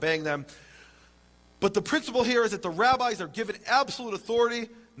God obeying them. But the principle here is that the rabbis are given absolute authority,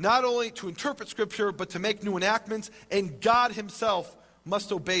 not only to interpret Scripture, but to make new enactments, and God himself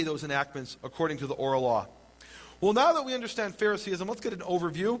must obey those enactments according to the oral law. Well, now that we understand Phariseeism, let's get an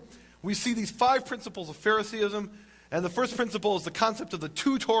overview. We see these 5 principles of Phariseeism, and the first principle is the concept of the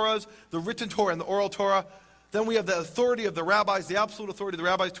 2 Torahs, the written Torah and the oral Torah. Then we have the authority of the rabbis, the absolute authority of the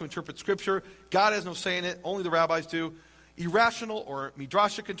rabbis to interpret Scripture. God has no say in it, only the rabbis do. Irrational or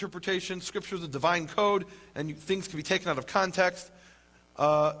midrashic interpretation, Scripture is a divine code, and things can be taken out of context.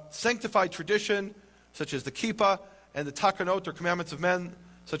 Sanctified tradition, such as the kippah, and the takanot, or commandments of men,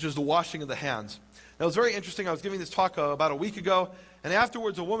 such as the washing of the hands. Now, it was very interesting. I was giving this talk about a week ago, and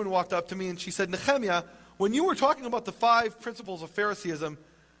afterwards a woman walked up to me and she said, Nehemiah, when you were talking about the 5 principles of Phariseeism,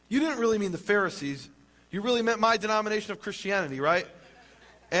 you didn't really mean the Pharisees. You really meant my denomination of Christianity, right?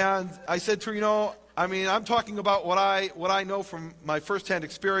 And I said to her, I'm talking about what I know from my firsthand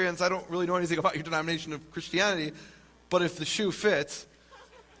experience. I don't really know anything about your denomination of Christianity, but if the shoe fits,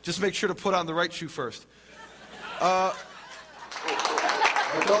 just make sure to put on the right shoe first. Don't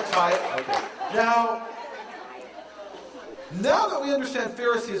tie it. Okay. Now that we understand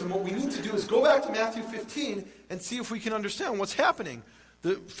Phariseeism, what we need to do is go back to Matthew 15 and see if we can understand what's happening.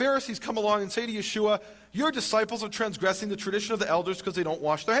 The Pharisees come along and say to Yeshua, your disciples are transgressing the tradition of the elders because they don't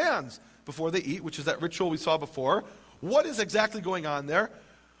wash their hands before they eat, which is that ritual we saw before. What is exactly going on there?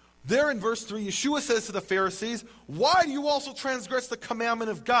 There in verse 3, Yeshua says to the Pharisees, why do you also transgress the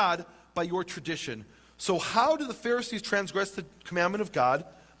commandment of God by your tradition? So how do the Pharisees transgress the commandment of God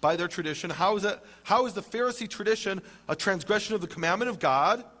by their tradition? How is the Pharisee tradition a transgression of the commandment of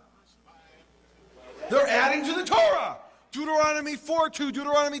God? They're adding to the Torah. Deuteronomy 4:2,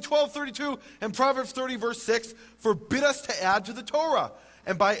 Deuteronomy 12:32, and Proverbs 30, verse 6 forbid us to add to the Torah.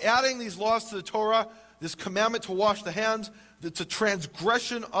 And by adding these laws to the Torah, this commandment to wash the hands, it's a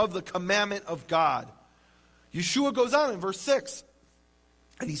transgression of the commandment of God. Yeshua goes on in verse 6,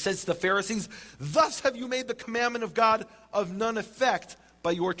 and he says to the Pharisees, thus have you made the commandment of God of none effect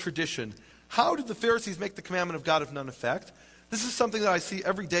by your tradition. How did the Pharisees make the commandment of God of none effect? This is something that I see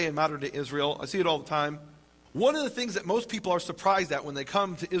every day in modern day Israel. I see it all the time. One of the things that most people are surprised at when they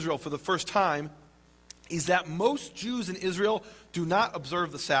come to Israel for the first time is that most Jews in Israel do not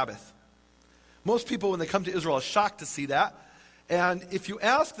observe the Sabbath. Most people, when they come to Israel, are shocked to see that. And if you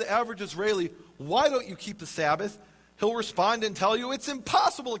ask the average Israeli, why don't you keep the Sabbath? He'll respond and tell you, it's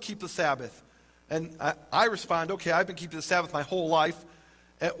impossible to keep the Sabbath. And I respond, okay, I've been keeping the Sabbath my whole life.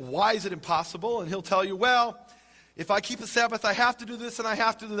 Why is it impossible? And he'll tell you, well, if I keep the Sabbath, I have to do this and I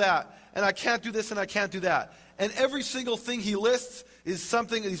have to do that. And I can't do this and I can't do that. And every single thing he lists is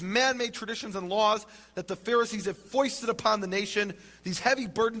something, these man-made traditions and laws that the Pharisees have foisted upon the nation, these heavy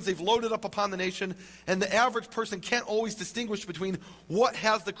burdens they've loaded up upon the nation, and the average person can't always distinguish between what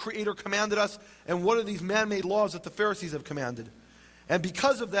has the Creator commanded us and what are these man-made laws that the Pharisees have commanded. And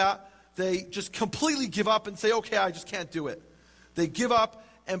because of that, they just completely give up and say, okay, I just can't do it. They give up,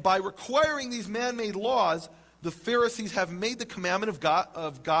 and by requiring these man-made laws, the Pharisees have made the commandment of God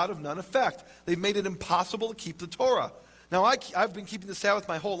of none effect. They've made it impossible to keep the Torah. Now, I've been keeping the Sabbath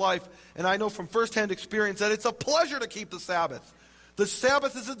my whole life, and I know from firsthand experience that it's a pleasure to keep the Sabbath. The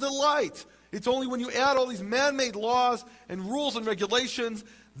Sabbath is a delight. It's only when you add all these man-made laws and rules and regulations,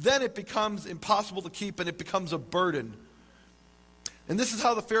 then it becomes impossible to keep and it becomes a burden. And this is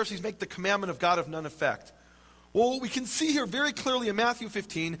how the Pharisees make the commandment of God of none effect. Well, what we can see here very clearly in Matthew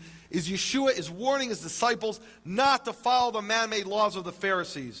 15 is Yeshua is warning his disciples not to follow the man-made laws of the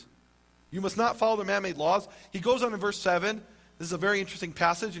Pharisees. You must not follow the man-made laws. He goes on in verse 7. This is a very interesting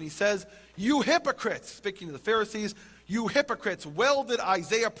passage, and he says, "You hypocrites," speaking to the Pharisees, "you hypocrites, well did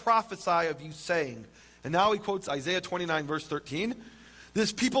Isaiah prophesy of you, saying," and now he quotes Isaiah 29, verse 13,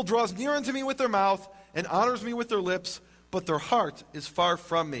 "This people draws near unto me with their mouth and honors me with their lips, but their heart is far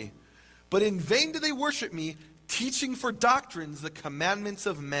from me. But in vain do they worship me, teaching for doctrines the commandments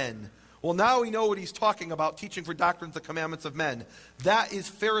of men." Well, now we know what he's talking about, teaching for doctrines the commandments of men. That is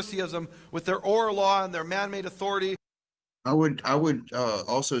Phariseeism with their oral law and their man-made authority. I would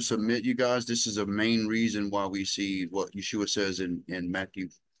also submit, you guys, this is a main reason why we see what Yeshua says in Matthew,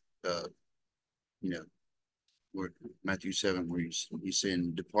 where Matthew 7, where he's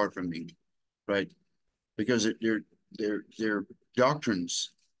saying, "Depart from me," right? Because they're doctrines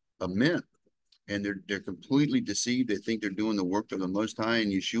of men, and they're completely deceived. They think they're doing the work of the Most High,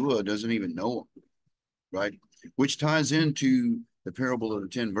 and Yeshua doesn't even know them, right? Which ties into the parable of the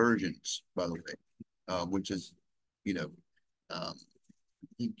 10 virgins, by the way, which is, he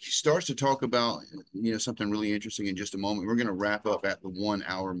starts to talk about, something really interesting in just a moment. We're going to wrap up at the 1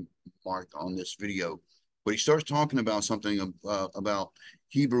 hour mark on this video, but he starts talking about something about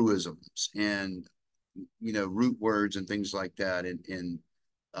Hebrewisms and, root words and things like that, and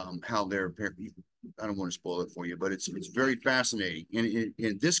how they're, I don't want to spoil it for you, but it's very fascinating.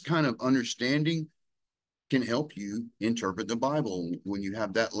 And this kind of understanding can help you interpret the Bible when you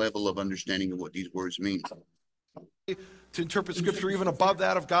have that level of understanding of what these words mean. To interpret Scripture even above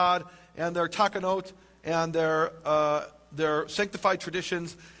that of God and their takanot and their sanctified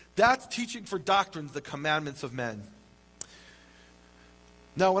traditions, that's teaching for doctrines, the commandments of men.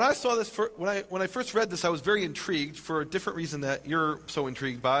 Now, when I saw this, when I first read this, I was very intrigued for a different reason that you're so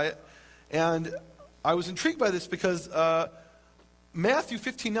intrigued by it. And I was intrigued by this because Matthew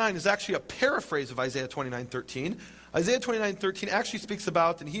 15:9 is actually a paraphrase of Isaiah 29:13. Isaiah 29:13 actually speaks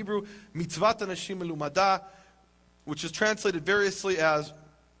about, in Hebrew, mitzvat anashim melumada, which is translated variously as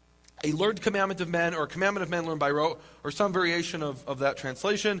a learned commandment of men or a commandment of men learned by rote, or some variation of that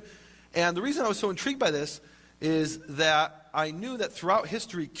translation. And the reason I was so intrigued by this is that I knew that throughout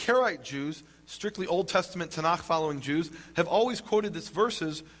history, Karaite Jews, strictly Old Testament Tanakh following Jews, have always quoted these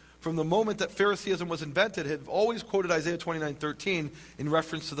verses from the moment that Phariseeism was invented, have always quoted Isaiah 29:13 in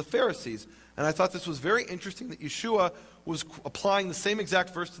reference to the Pharisees. And I thought this was very interesting that Yeshua was applying the same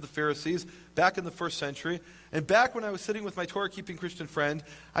exact verse to the Pharisees back in the first century. And back when I was sitting with my Torah-keeping Christian friend,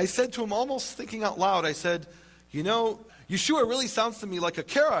 I said to him, almost thinking out loud, I said, Yeshua really sounds to me like a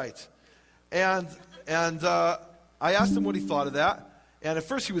Karaite. And I asked him what he thought of that. And at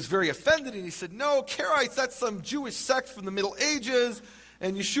first he was very offended, and he said, "No, Karaites, that's some Jewish sect from the Middle Ages,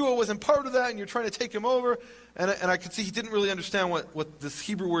 and Yeshua wasn't part of that, and you're trying to take him over." And I could see he didn't really understand what this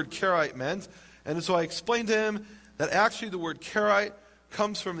Hebrew word Karaite meant. And so I explained to him that actually the word Karaite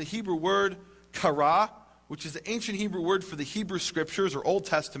comes from the Hebrew word kara, which is the ancient Hebrew word for the Hebrew Scriptures or Old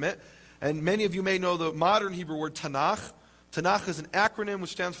Testament. And many of you may know the modern Hebrew word Tanakh. Tanakh is an acronym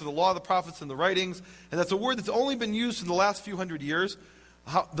which stands for the Law, the Prophets, and the Writings. And that's a word that's only been used in the last few hundred years.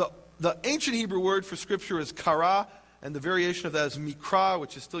 The ancient Hebrew word for Scripture is kara, and the variation of that is mikra,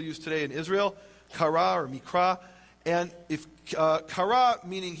 which is still used today in Israel. Kara or mikra. And if kara,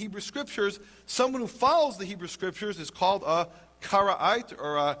 meaning Hebrew Scriptures, someone who follows the Hebrew Scriptures is called a Karaite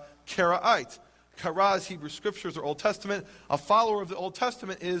or a Karaite. Kara is Hebrew Scriptures or Old Testament. A follower of the Old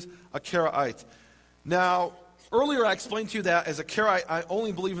Testament is a Karaite. Now, earlier I explained to you that as a Karaite, I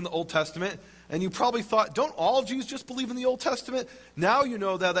only believe in the Old Testament. And you probably thought, don't all Jews just believe in the Old Testament? Now you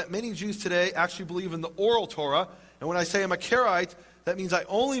know that many Jews today actually believe in the oral Torah. And when I say I'm a Karaite, that means I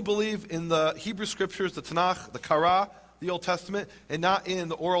only believe in the Hebrew Scriptures, the Tanakh, the Kara, the Old Testament, and not in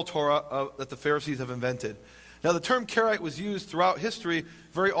the oral Torah that the Pharisees have invented. Now the term Karaite was used throughout history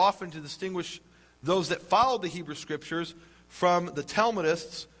very often to distinguish those that followed the Hebrew Scriptures from the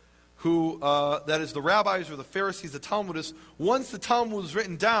Talmudists, who, that is the rabbis or the Pharisees, the Talmudists. Once the Talmud was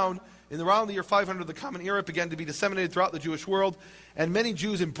written down, in around the year 500 of the Common Era, it began to be disseminated throughout the Jewish world, and many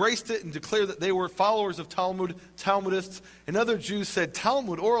Jews embraced it and declared that they were followers of Talmud, Talmudists, and other Jews said,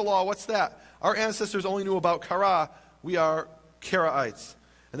 Talmud, oral law, what's that? Our ancestors only knew about Kara, we are Karaites.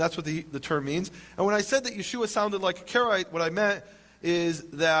 And that's what the term means. And when I said that Yeshua sounded like a Karaite, what I meant is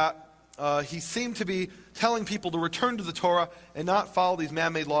that he seemed to be telling people to return to the Torah and not follow these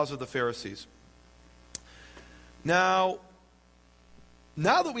man-made laws of the Pharisees. Now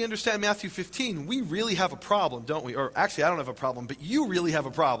that we understand Matthew 15, we really have a problem, don't we? Or actually, I don't have a problem, but you really have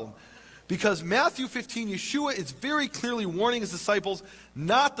a problem. Because Matthew 15, Yeshua is very clearly warning his disciples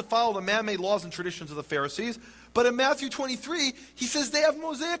not to follow the man-made laws and traditions of the Pharisees. But in Matthew 23, he says they have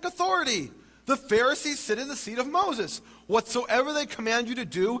Mosaic authority. The Pharisees sit in the seat of Moses. Whatsoever they command you to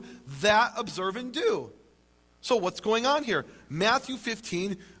do, that observe and do. So what's going on here? Matthew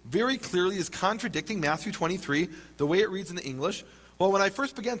 15 very clearly is contradicting Matthew 23, the way it reads in the English. Well, when I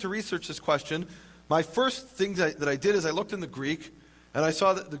first began to research this question, my first thing that I did is I looked in the Greek, and I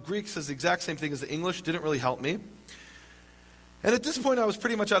saw that the Greek says the exact same thing as the English. Didn't really help me. And at this point, I was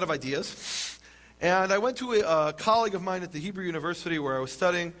pretty much out of ideas. And I went to a colleague of mine at the Hebrew University where I was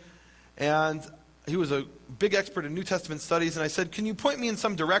studying, and he was a big expert in New Testament studies, and I said, can you point me in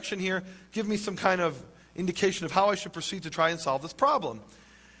some direction here? Give me some kind of indication of how I should proceed to try and solve this problem.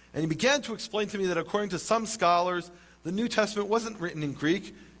 And he began to explain to me that according to some scholars, the New Testament wasn't written in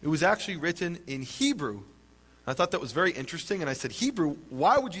Greek. It was actually written in Hebrew. I thought that was very interesting, and I said, Hebrew?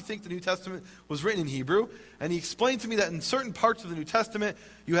 Why would you think the New Testament was written in Hebrew? And he explained to me that in certain parts of the New Testament,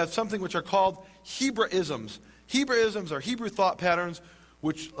 you have something which are called Hebraisms. Hebraisms are Hebrew thought patterns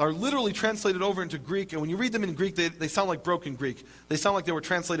which are literally translated over into Greek, and when you read them in Greek, they sound like broken Greek. They sound like they were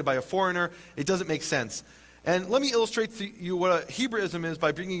translated by a foreigner. It doesn't make sense. And let me illustrate to you what a Hebraism is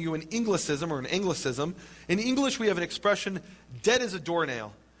by bringing you an Anglicism or an Anglicism. In English, we have an expression, dead as a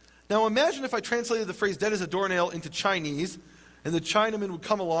doornail. Now imagine if I translated the phrase dead as a doornail into Chinese, and the Chinaman would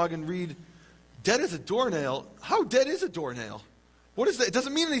come along and read, dead as a doornail? How dead is a doornail? What is that? It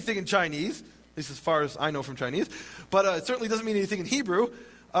doesn't mean anything in Chinese, at least as far as I know from Chinese, but it certainly doesn't mean anything in Hebrew.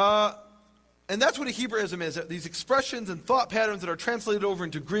 And that's what a Hebraism is, these expressions and thought patterns that are translated over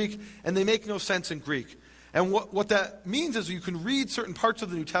into Greek, and they make no sense in Greek. And what that means is you can read certain parts of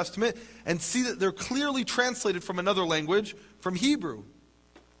the New Testament and see that they're clearly translated from another language, from Hebrew.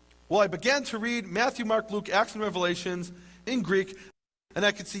 Well, I began to read Matthew, Mark, Luke, Acts, and Revelations in Greek, and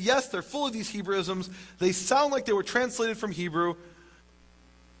I could see, yes, they're full of these Hebraisms. They sound like they were translated from Hebrew,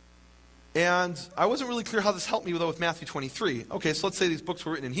 and I wasn't really clear how this helped me, though, with Matthew 23. Okay, so let's say these books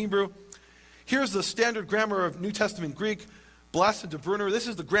were written in Hebrew. Here's the standard grammar of New Testament Greek, Blas and de Brunner. This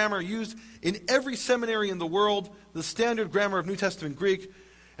is the grammar used in every seminary in the world, the standard grammar of New Testament Greek.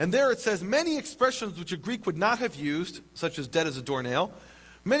 And there it says, many expressions which a Greek would not have used, such as dead as a doornail,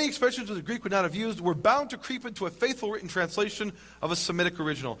 many expressions which a Greek would not have used were bound to creep into a faithful written translation of a Semitic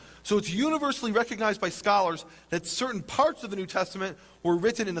original. So it's universally recognized by scholars that certain parts of the New Testament were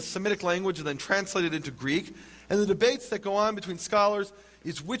written in a Semitic language and then translated into Greek. And the debates that go on between scholars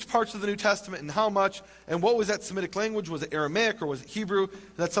is which parts of the New Testament and how much, and what was that Semitic language? Was it Aramaic or was it Hebrew?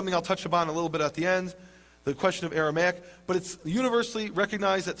 That's something I'll touch upon a little bit at the end, the question of Aramaic. But it's universally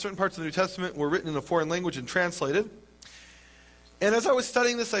recognized that certain parts of the New Testament were written in a foreign language and translated. And as I was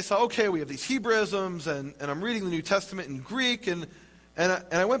studying this, I saw, okay, we have these Hebraisms, and I'm reading the New Testament in Greek, and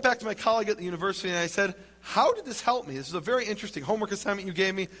I went back to my colleague at the university, and I said, how did this help me? This is a very interesting homework assignment you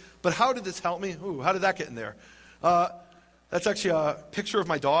gave me, but how did this help me? Ooh, how did that get in there? That's actually a picture of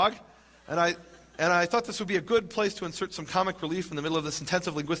my dog, and I thought this would be a good place to insert some comic relief in the middle of this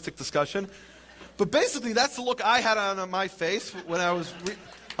intensive linguistic discussion. But basically, that's the look I had on my face when I was,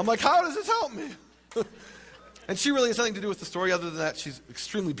 I'm like, how does this help me? And she really has nothing to do with the story other than that she's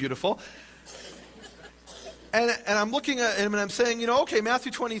extremely beautiful. And I'm looking at him and I'm saying, okay,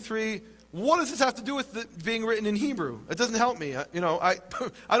 Matthew 23, what does this have to do with it being written in Hebrew? It doesn't help me. I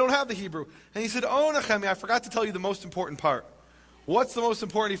don't have the Hebrew. And he said, oh, Nehemiah, I forgot to tell you the most important part. What's the most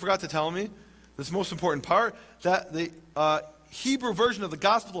important he forgot to tell me? This most important part, that the Hebrew version of the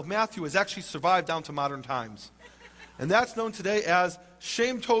Gospel of Matthew has actually survived down to modern times. And that's known today as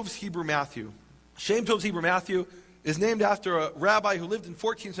Shem Tov's Hebrew Matthew. Shem Tov's Hebrew Matthew is named after a rabbi who lived in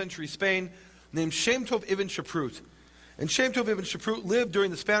 14th century Spain named Shem Tov ibn Shaprut. And Shem Tov ibn Shaprut lived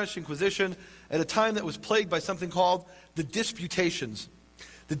during the Spanish Inquisition at a time that was plagued by something called the Disputations.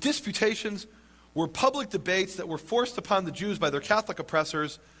 The Disputations were public debates that were forced upon the Jews by their Catholic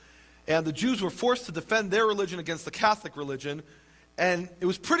oppressors, and the Jews were forced to defend their religion against the Catholic religion, and it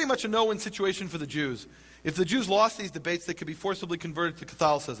was pretty much a no-win situation for the Jews. If the Jews lost these debates, they could be forcibly converted to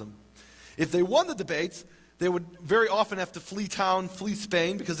Catholicism. If they won the debates, they would very often have to flee town, flee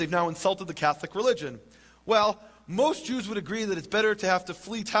Spain, because they've now insulted the Catholic religion. Well, most Jews would agree that it's better to have to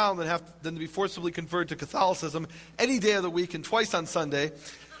flee town than to be forcibly converted to Catholicism any day of the week and twice on Sunday.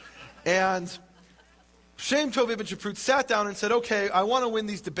 And Shem Tov ibn Shaprut sat down and said, okay, I want to win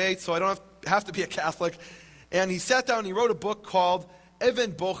these debates, so I don't have to be a Catholic. And he sat down and he wrote a book called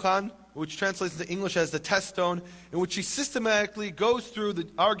Even Bochan, which translates into English as the test stone, in which he systematically goes through the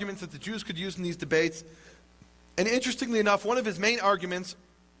arguments that the Jews could use in these debates. And interestingly enough, one of his main arguments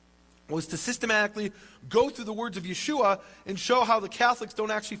was to systematically go through the words of Yeshua and show how the Catholics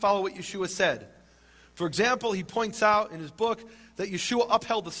don't actually follow what Yeshua said. For example, he points out in his book that Yeshua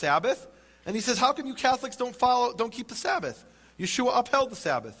upheld the Sabbath, and he says, how come you Catholics don't keep the Sabbath? Yeshua upheld the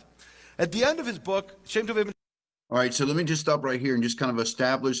Sabbath. At the end of his book, Shem Tov Ibn... All right, so let me just stop right here and just kind of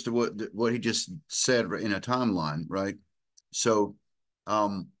establish what he just said in a timeline, right? So,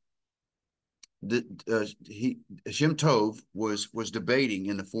 Shem Tov was debating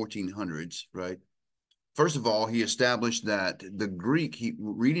in the 1400s, right? First of all, he established that the Greek,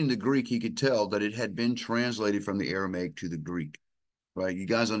 reading the Greek, he could tell that it had been translated from the Aramaic to the Greek, right? You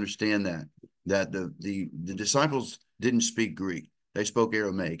guys understand that the disciples didn't speak Greek. They spoke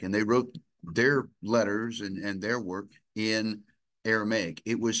Aramaic, and they wrote their letters and their work in Aramaic.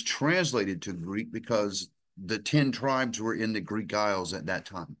 It was translated to Greek because the 10 tribes were in the Greek Isles at that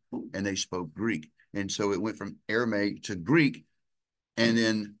time, and they spoke Greek. And so it went from Aramaic to Greek, and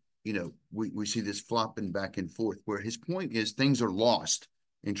then, you know, we see this flopping back and forth, where his point is things are lost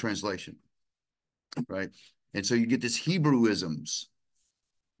in translation, right? And so you get this Hebrewisms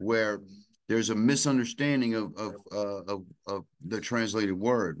where there's a misunderstanding of the translated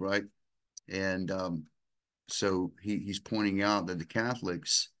word, right? And so he's pointing out that the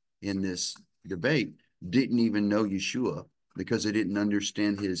Catholics in this debate didn't even know Yeshua because they didn't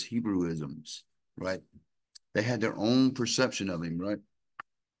understand his Hebrewisms, right? They had their own perception of him, right?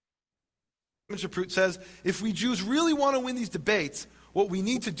 Mr. Prout says, if we Jews really want to win these debates, what we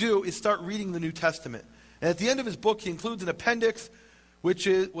need to do is start reading the New Testament. And at the end of his book, he includes an appendix, which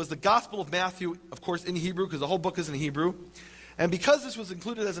was the Gospel of Matthew, of course, in Hebrew, because the whole book is in Hebrew. And because this was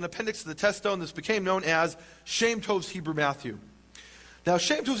included as an appendix to the test stone, this became known as Shem Tov's Hebrew Matthew. Now,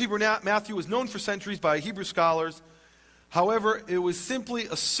 Shem Tov's Hebrew Matthew was known for centuries by Hebrew scholars. However, it was simply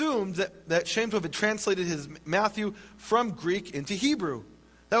assumed that Shem Tov had translated his Matthew from Greek into Hebrew.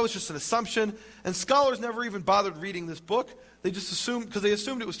 That was just an assumption, and scholars never even bothered reading this book. They just assumed, because they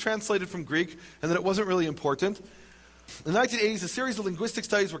assumed it was translated from Greek and that it wasn't really important. In the 1980s, a series of linguistic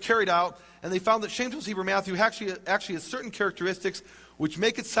studies were carried out, and they found that Shem Tov's Hebrew Matthew actually has certain characteristics which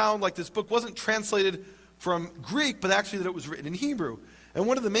make it sound like this book wasn't translated from Greek, but actually that it was written in Hebrew. And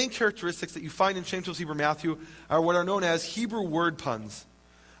one of the main characteristics that you find in Shem Tov's Hebrew Matthew are what are known as Hebrew word puns.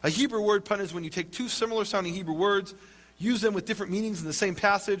 A Hebrew word pun is when you take two similar sounding Hebrew words, use them with different meanings in the same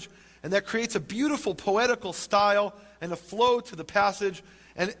passage, and that creates a beautiful poetical style and a flow to the passage.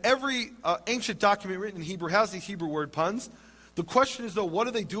 And every ancient document written in Hebrew has these Hebrew word puns. The question is, though, what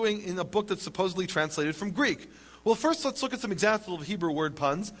are they doing in a book that's supposedly translated from Greek? Well, first let's look at some examples of Hebrew word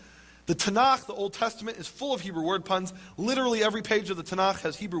puns. The Tanakh, the Old Testament, is full of Hebrew word puns. Literally every page of the Tanakh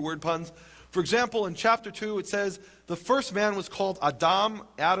has Hebrew word puns. For example, in chapter 2, it says, the first man was called Adam,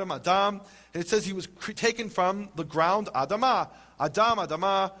 and it says he was taken from the ground, Adamah. Adam,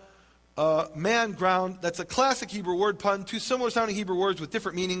 Adamah, man, ground. That's a classic Hebrew word pun. Two similar sounding Hebrew words with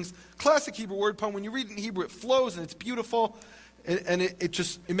different meanings. Classic Hebrew word pun. When you read it in Hebrew, it flows and it's beautiful, and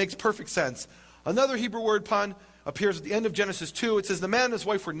it makes perfect sense. Another Hebrew word pun appears at the end of Genesis 2. It says, the man and his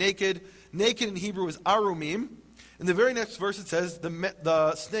wife were naked. Naked in Hebrew is arumim. In the very next verse, it says,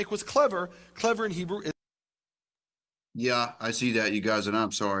 the snake was clever. Clever in Hebrew is... Yeah, I see that, you guys, and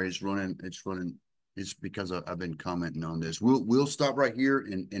I'm sorry, it's running. It's because I've been commenting on this. We'll stop right here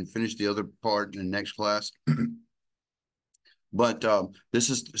and finish the other part in the next class. But this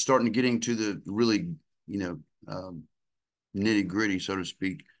is starting to get into the really, nitty gritty, so to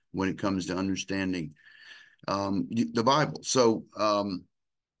speak, when it comes to understanding the Bible. So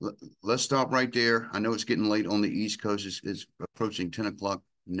let's stop right there. I know it's getting late on the East Coast. It's approaching 10 o'clock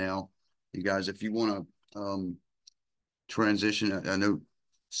now. You guys, if you want to transition, I know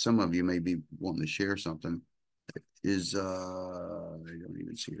some of you may be wanting to share something. I don't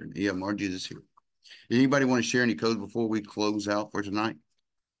even see her. Yeah, Margie is here. Anybody want to share any codes before we close out for tonight?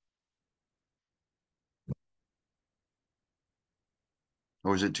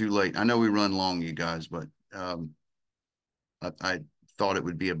 Or is it too late? I know we run long, you guys, but I thought it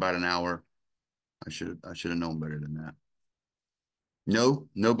would be about an hour. I should have known better than that. No,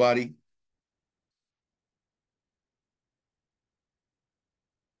 nobody.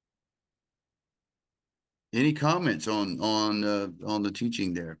 Any comments on the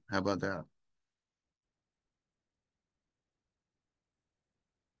teaching there? How about that?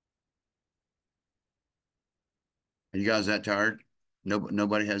 Are you guys that tired?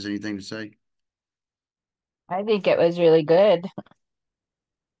 Nobody has anything to say? I think it was really good.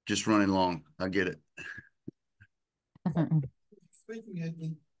 Just running long. I get it.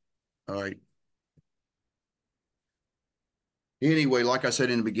 All right. Anyway, like I said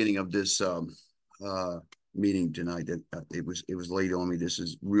in the beginning of this meeting tonight, that it was laid on me. This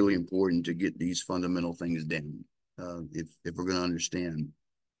is really important to get these fundamental things down if we're going to understand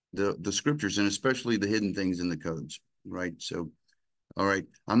the scriptures, and especially the hidden things in the codes, right? So, all right,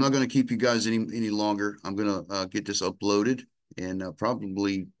 I'm not going to keep you guys any longer. I'm going to get this uploaded and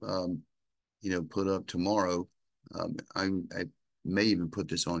probably put up tomorrow. I may even put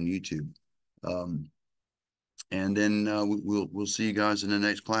this on YouTube. And then we'll see you guys in the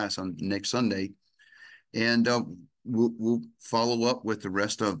next class on next Sunday, and we'll follow up with the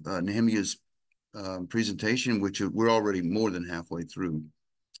rest of Nehemiah's presentation, which we're already more than halfway through,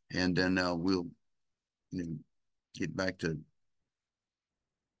 and then we'll get back to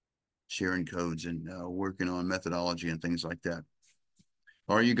sharing codes and working on methodology and things like that.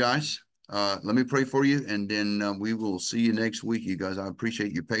 All right, you guys. Let me pray for you, and then we will see you next week, you guys. I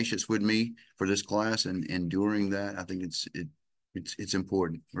appreciate your patience with me for this class and enduring that. I think it's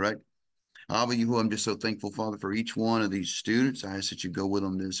important, right? Abba, I'm just so thankful, Father, for each one of these students. I ask that you go with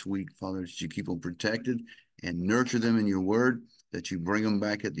them this week, Father, that you keep them protected and nurture them in your word, that you bring them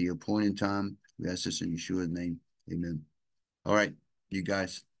back at the appointed time. We ask this in Yeshua's name. Amen. All right, you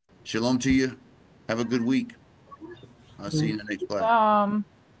guys. Shalom to you. Have a good week. I'll see you in the next class. Shalom.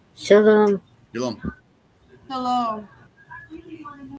 Shalom. Shalom. Hello.